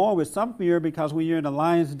that you're born with some fear because when you're in the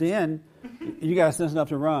lion's den, you got sense enough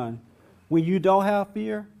to run. When you don't have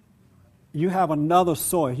fear, you have another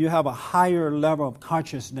source. You have a higher level of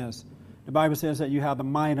consciousness. The Bible says that you have the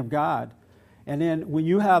mind of God. And then when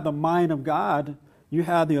you have the mind of God, you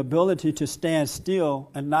have the ability to stand still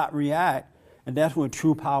and not react. And that's where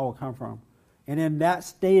true power comes from. And in that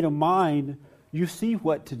state of mind, you see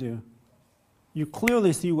what to do. You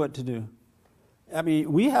clearly see what to do. I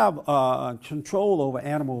mean, we have control over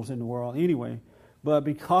animals in the world anyway. But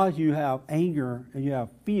because you have anger and you have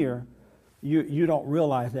fear, you don't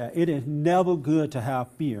realize that. It is never good to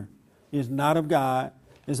have fear. It's not of God.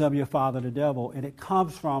 It's of your father, the devil. And it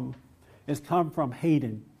comes from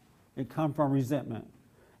hating. It comes from resentment.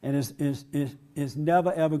 And it's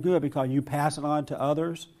never, ever good because you pass it on to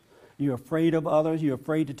others. You're afraid of others. You're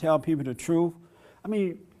afraid to tell people the truth. I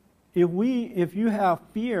mean, if you have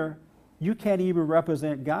fear, you can't even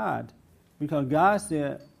represent God because God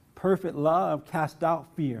said perfect love casts out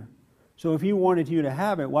fear. So if he wanted you to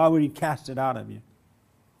have it, why would he cast it out of you?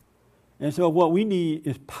 And so what we need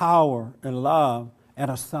is power and love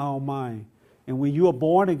and a sound mind. And when you are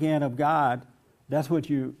born again of God, that's what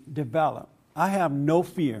you develop. I have no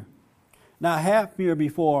fear. Now, I had fear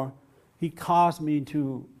before he caused me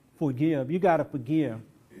to forgive. You got to forgive.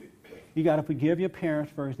 You got to forgive your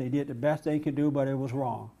parents first. They did the best they could do, but it was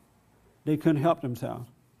wrong. They couldn't help themselves.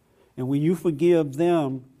 And when you forgive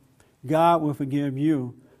them, God will forgive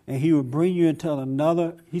you. And he will bring you into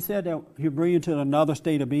another, he said that he'll bring you into another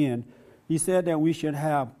state of being. He said that we should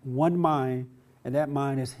have one mind, and that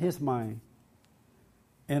mind is his mind.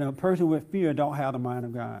 And a person with fear don't have the mind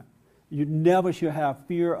of God. You never should have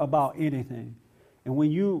fear about anything. And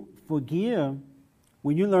when you forgive,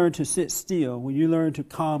 when you learn to sit still, when you learn to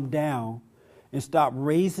calm down and stop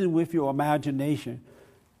racing with your imagination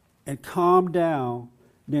and calm down,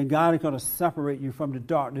 then God is going to separate you from the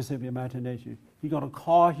darkness of your imagination. He's going to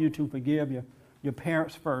cause you to forgive your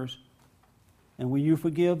parents first. And when you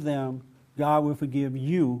forgive them, God will forgive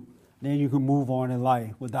you. Then you can move on in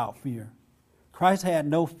life without fear. Christ had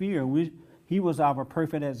no fear. He was our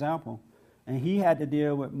perfect example. And he had to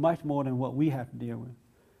deal with much more than what we have to deal with.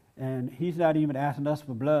 And he's not even asking us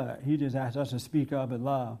for blood. He just asked us to speak up in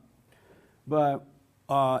love. But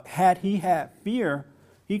had he had fear,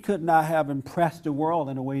 he could not have impressed the world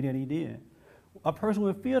in the way that he did. A person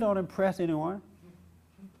with fear don't impress anyone.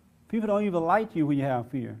 People don't even like you when you have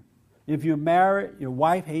fear. If you're married, your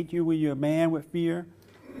wife hates you when you're a man with fear.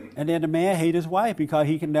 And then the man hates his wife because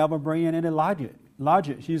he can never bring in any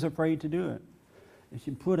logic. She's afraid to do it. And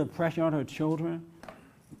she put a pressure on her children,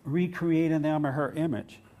 recreating them in her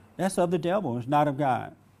image. That's of the devil. It's not of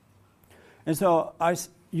God. And so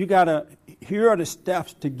here are the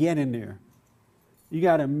steps to get in there. You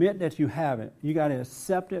got to admit that you have it. You got to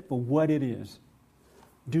accept it for what it is.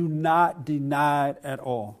 Do not deny it at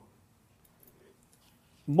all.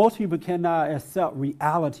 Most people cannot accept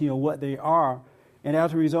reality of what they are. And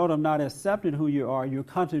as a result of not accepting who you are, you're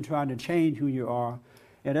constantly trying to change who you are.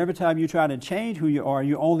 And every time you try to change who you are,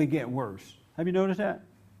 you only get worse. Have you noticed that?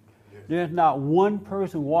 Yes. There's not one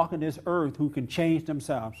person walking this earth who can change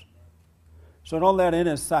themselves. So don't let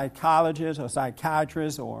any psychologist or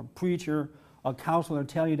psychiatrist or preacher or counselor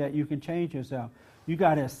tell you that you can change yourself. You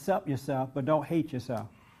got to accept yourself, but don't hate yourself.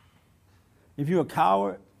 If you're a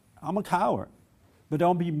coward, I'm a coward. But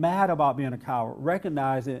don't be mad about being a coward.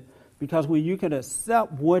 Recognize it, because when you can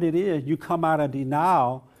accept what it is, you come out of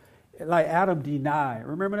denial, like Adam denied.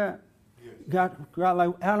 Remember that? Yes. God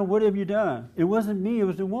like, Adam, what have you done? It wasn't me, it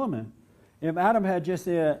was the woman. If Adam had just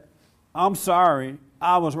said, I'm sorry,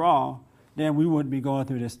 I was wrong, then we wouldn't be going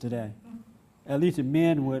through this today. At least the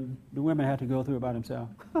men would. The women had to go through it by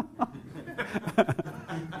themselves.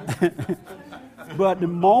 But the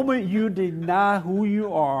moment you deny who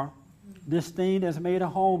you are, this thing that's made a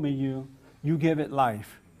home in you, you give it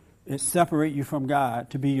life. It separates you from God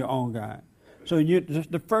to be your own God. So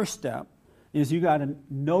the first step is you got to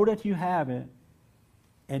know that you have it,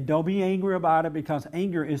 and don't be angry about it, because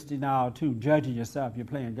anger is denial too, judging yourself. You're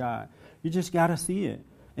playing God. You just got to see it,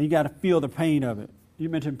 and you got to feel the pain of it. You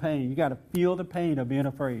mentioned pain. You got to feel the pain of being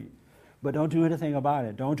afraid, but don't do anything about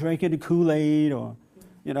it. Don't drink any Kool-Aid or,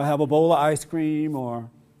 have a bowl of ice cream, or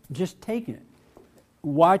just take it.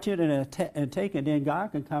 Watch it and take it. Then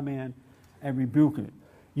God can come in and rebuke it.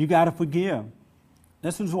 You got to forgive.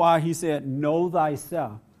 This is why he said, know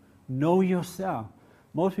thyself. Know yourself.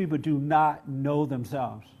 Most people do not know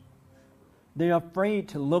themselves. They're afraid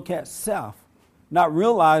to look at self, not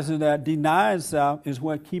realizing that denying self is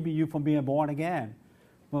what keeping you from being born again,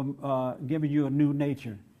 from giving you a new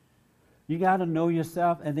nature. You got to know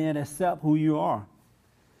yourself and then accept who you are.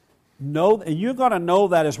 And you're going to know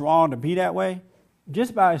that it's wrong to be that way.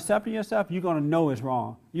 Just by accepting yourself, you're going to know it's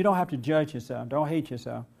wrong. You don't have to judge yourself. Don't hate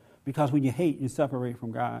yourself, because when you hate, you separate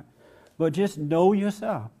from God. But just know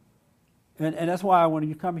yourself. And that's why when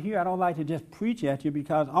you come here, I don't like to just preach at you,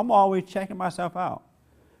 because I'm always checking myself out.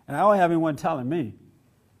 And I don't have anyone telling me.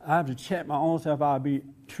 I have to check my own self out, be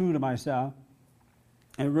true to myself,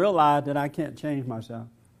 and realize that I can't change myself.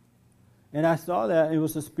 And I saw that it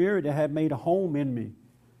was the Spirit that had made a home in me.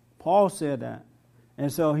 Paul said that.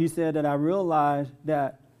 And so he said that I realized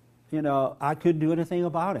that, I couldn't do anything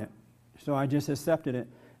about it. So I just accepted it.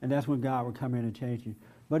 And that's when God would come in and change you.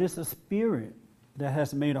 But it's a Spirit that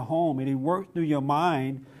has made a home, and he works through your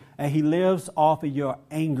mind, and he lives off of your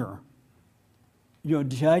anger. You're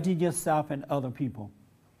judging yourself and other people.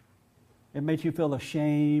 It makes you feel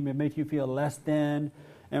ashamed. It makes you feel less than,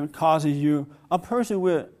 and it causes you, a person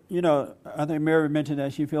with, I think Mary mentioned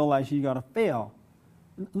that she feels like she's going to fail.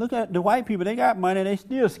 Look at the white people. They got money. They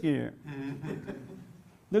still scared.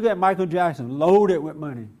 Look at Michael Jackson, loaded with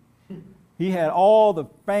money. He had all the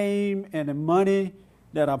fame and the money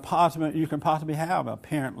that you can possibly have,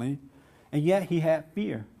 apparently, and yet he had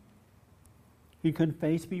fear. He couldn't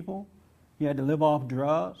face people. He had to live off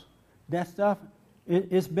drugs. That stuff,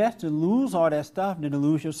 it's best to lose all that stuff than to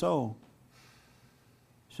lose your soul.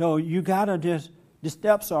 So you got to the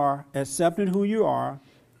steps are accepting who you are,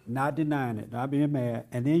 not denying it, not being mad,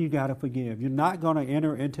 and then you got to forgive. You're not going to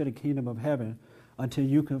enter into the kingdom of heaven until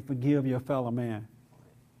you can forgive your fellow man.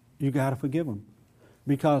 You got to forgive them,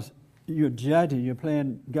 because you're judging, you're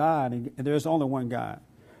playing God, and there's only one God.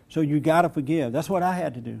 So you got to forgive. That's what I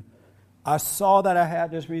had to do. I saw that I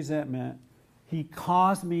had this resentment. He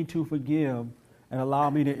caused me to forgive and allow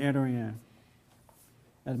me to enter in.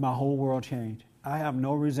 As my whole world changed. I have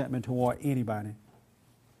no resentment toward anybody.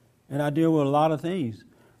 And I deal with a lot of things.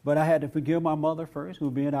 But I had to forgive my mother first, who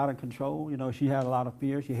was being out of control. She had a lot of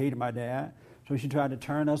fear. She hated my dad. So she tried to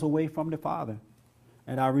turn us away from the Father.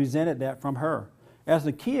 And I resented that from her. As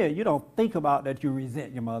a kid, you don't think about that you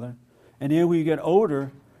resent your mother. And then when you get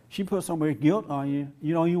older, she puts so much guilt on you,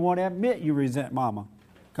 you don't even want to admit you resent mama.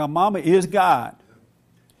 Because mama is God.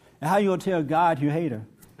 And how you going to tell God you hate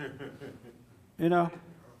her?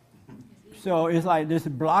 So it's like this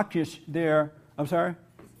blockage there. I'm sorry?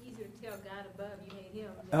 It's easier to tell God above you hate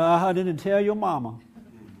him. Than to tell your mama.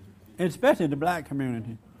 Especially the black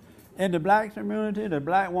community. In the black community, the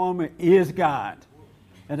black woman is God.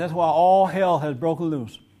 And that's why all hell has broken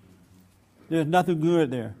loose. There's nothing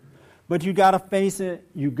good there. But you got to face it.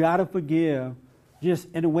 You got to forgive.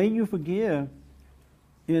 And the way you forgive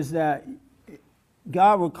is that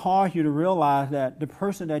God will cause you to realize that the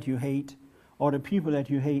person that you hate or the people that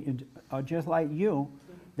you hate are just like you,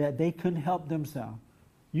 that they couldn't help themselves.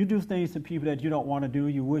 You do things to people that you don't want to do,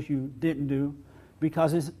 you wish you didn't do,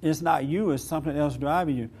 because it's not you, it's something else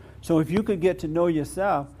driving you. So if you could get to know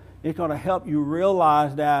yourself, it's going to help you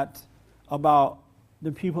realize that about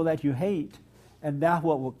the people that you hate, and that's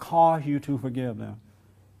what will cause you to forgive them.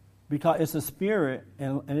 because it's a spirit,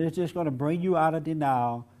 and it's just going to bring you out of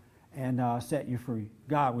denial and set you free.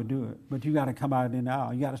 God will do it, but you got to come out of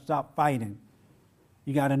denial. You got to stop fighting.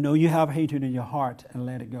 You got to know you have hatred in your heart and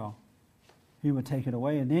let it go. He will take it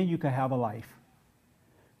away, and then you can have a life.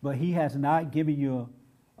 But he has not given you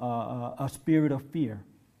a spirit of fear.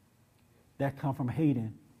 That comes from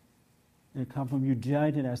hating. It comes from you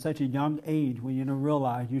judging at such a young age when you don't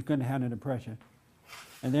realize you're going to have a depression.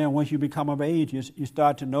 And then once you become of age, you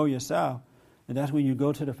start to know yourself. And that's when you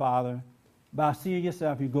go to the Father. By seeing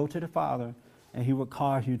yourself, you go to the Father, and he will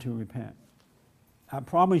cause you to repent. I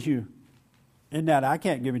promise you, in that I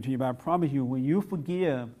can't give it to you, but I promise you, when you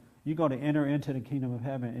forgive, you're going to enter into the kingdom of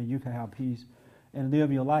heaven, and you can have peace and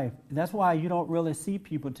live your life. And that's why you don't really see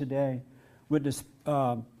people today with this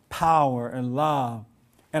power and love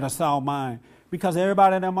and a sound mind, because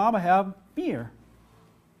everybody and their mama have fear.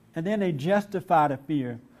 And then they justify the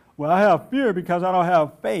fear. Well, I have fear because I don't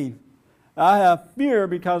have faith. I have fear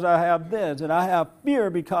because I have this, and I have fear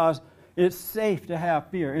because it's safe to have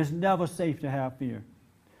fear. It's never safe to have fear.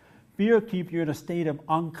 Fear keeps you in a state of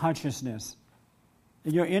unconsciousness.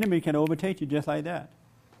 And your enemy can overtake you just like that.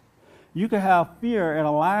 You can have fear and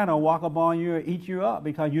a lion will walk upon you and eat you up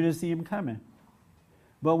because you didn't see him coming.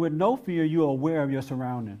 But with no fear, you are aware of your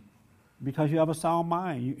surroundings because you have a sound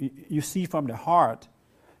mind. You see from the heart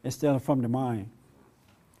instead of from the mind.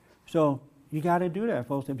 So you got to do that,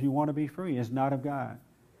 folks, if you want to be free. It's not of God.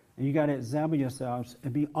 And you got to examine yourselves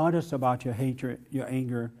and be honest about your hatred, your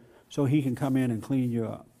anger, so he can come in and clean you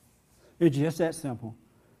up. It's just that simple.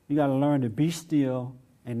 You got to learn to be still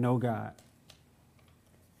and know God.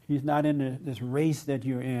 He's not in this race that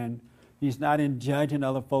you're in. He's not in judging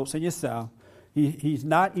other folks and yourself. He's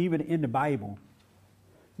not even in the Bible.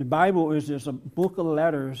 The Bible is just a book of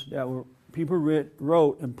letters that people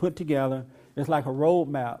wrote and put together. It's like a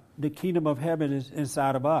roadmap. The kingdom of heaven is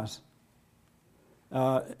inside of us.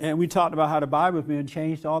 And we talked about how the Bible is being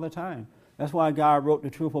changed all the time. That's why God wrote the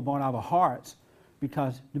truth upon our hearts,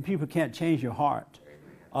 because the people can't change your heart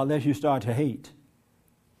unless you start to hate.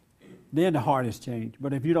 Then the heart is changed.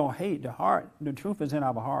 But if you don't hate, the truth is in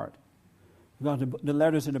our heart. Because the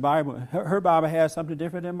letters in the Bible, her Bible has something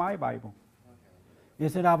different than my Bible.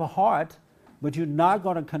 It's in our heart, but you're not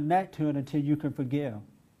going to connect to it until you can forgive.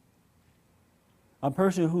 A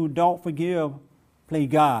person who don't forgive play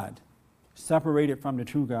God, separated from the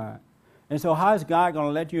true God. And so how is God going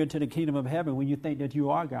to let you into the kingdom of heaven when you think that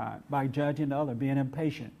you are God? By judging the other, being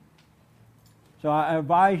impatient. So I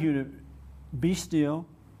advise you to be still,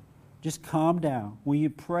 just calm down. When you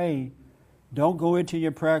pray, don't go into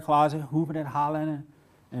your prayer closet hooping and hollering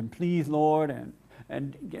and please, Lord, and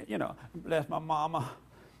bless my mama,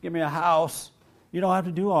 give me a house. You don't have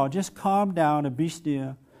to do all. Just calm down and be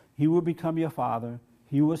still. He will become your Father.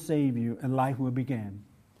 He will save you, and life will begin.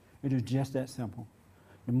 It is just that simple.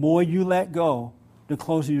 The more you let go, the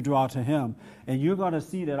closer you draw to Him. And you're going to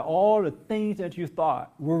see that all the things that you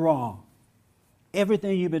thought were wrong,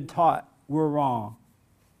 everything you've been taught were wrong.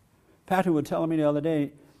 Patrick was telling me the other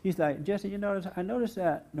day, he's like, Jesse, I noticed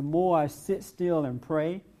that the more I sit still and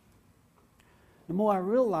pray, the more I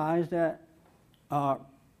realize that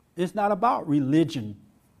it's not about religion.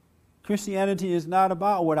 Christianity is not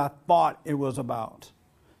about what I thought it was about.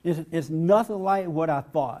 It's nothing like what I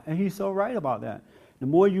thought. And he's so right about that. The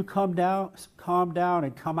more you calm down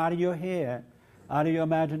and come out of your head, out of your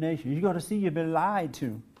imagination, you're going to see you've been lied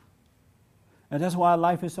to. And that's why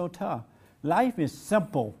life is so tough. Life is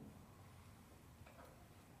simple.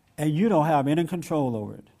 And you don't have any control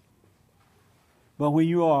over it. But when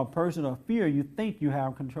you are a person of fear, you think you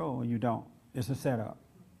have control, and you don't. It's a setup.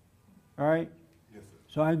 All right? Yes, sir.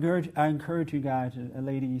 So I encourage you guys and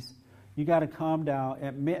ladies, you got to calm down,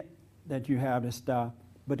 admit that you have this stuff,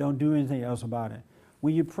 but don't do anything else about it.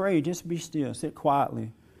 When you pray, just be still, sit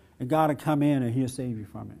quietly, and God will come in and He'll save you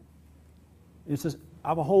from it. It's just,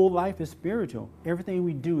 our whole life is spiritual. Everything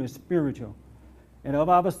we do is spiritual. And of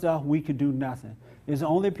ourselves, we can do nothing. It's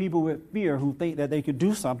only people with fear who think that they could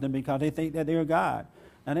do something because they think that they're God.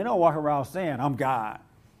 And they don't walk around saying, I'm God.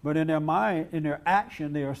 But in their mind, in their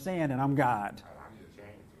action, they are saying that I'm God.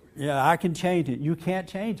 Yeah, I can change it. You can't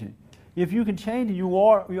change it. If you can change it, you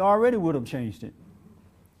already would have changed it.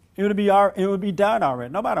 It would be done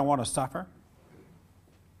already. Nobody want to suffer.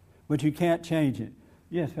 But you can't change it.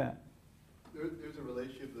 Yes, Pat? There's a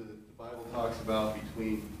relationship that the Bible talks about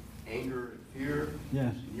between anger and fear.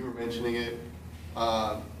 Yes. And you were mentioning it.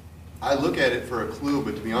 I look at it for a clue,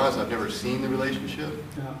 but to be honest, I've never seen the relationship.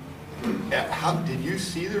 Yeah. How did you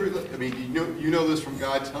see I mean, you know this from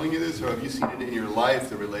God telling you this, or have you seen it in your life,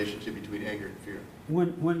 the relationship between anger and fear?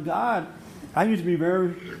 When God, I used to be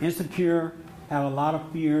very insecure had a lot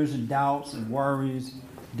of fears and doubts and worries,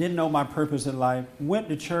 didn't know my purpose in life, went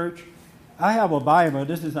to church. I have a Bible.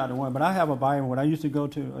 This is not the one, but I have a Bible. When I used to go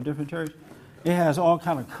to a different church, it has all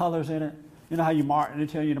kind of colors in it. You know how you mark, and they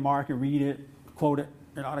tell you to mark and read it, quote it,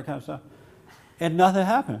 and all that kind of stuff. And nothing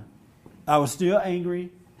happened. I was still angry.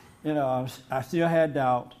 I still had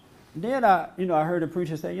doubt. And then I heard a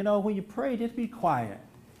preacher say, when you pray, just be quiet.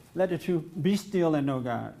 Let the truth be still and know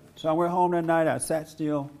God. So I went home that night. I sat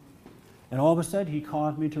still, and all of a sudden, He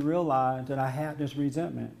caused me to realize that I had this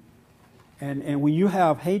resentment. And when you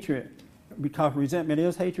have hatred, because resentment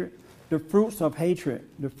is hatred, the fruits of hatred,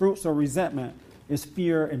 the fruits of resentment is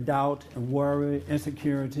fear and doubt and worry,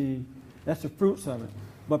 insecurity. That's the fruits of it.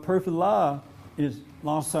 But perfect love is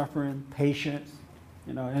long-suffering, patience,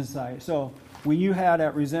 insight. So when you have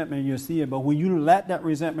that resentment, you'll see it. But when you let that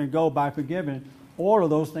resentment go by forgiving, all of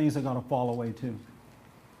those things are going to fall away too.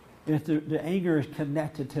 If the anger is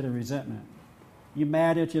connected to the resentment. You're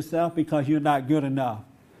mad at yourself because you're not good enough.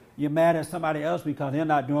 You're mad at somebody else because they're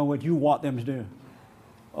not doing what you want them to do.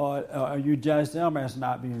 Or you judge them as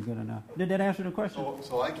not being good enough. Did that answer the question?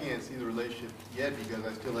 So I can't see the relationship yet because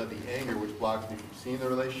I still have the anger which blocks me from seeing the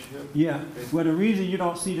relationship? Yeah. Well, the reason you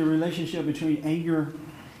don't see the relationship between anger,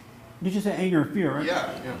 did you say anger and fear, right? Yeah.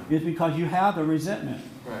 It's because you have the resentment.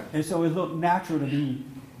 Right. And so it looks natural to me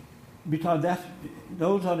because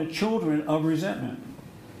those are the children of resentment.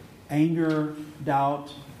 Anger,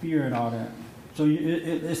 doubt, fear, and all that. So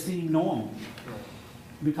it seems normal.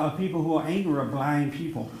 Because people who are angry are blind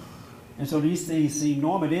people. And so these things seem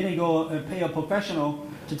normal. Then they go and pay a professional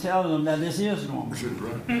to tell them that this is normal.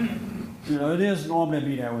 It is normal to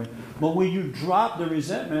be that way. But when you drop the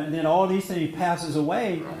resentment and then all these things passes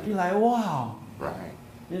away, you're like, wow. Right.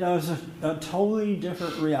 It's a totally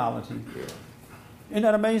different reality. Isn't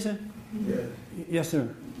that amazing? Yes. Yes, sir.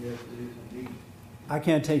 Yes, it is indeed. I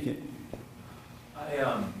can't take it. I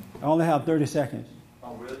only have 30 seconds.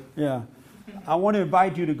 Oh, really? Yeah. I want to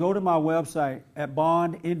invite you to go to my website at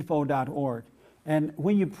bondinfo.org. And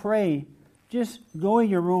when you pray, just go in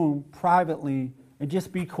your room privately and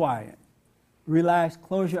just be quiet. Relax,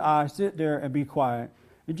 close your eyes, sit there and be quiet.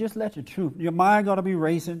 And just let the truth. Your mind got to be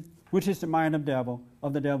racing, which is the mind of the devil,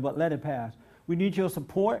 but let it pass. We need your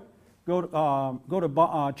support. Go to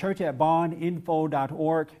church at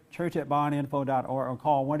bondinfo.org, church at bondinfo.org, or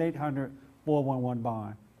call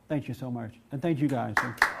 1-800-411-BOND. Thank you so much. And thank you guys.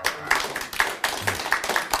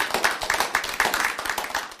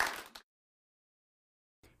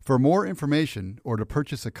 For more information or to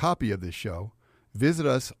purchase a copy of this show, visit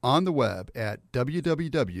us on the web at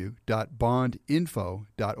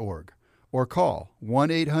www.bondinfo.org or call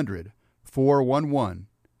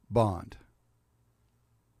 1-800-411-BOND.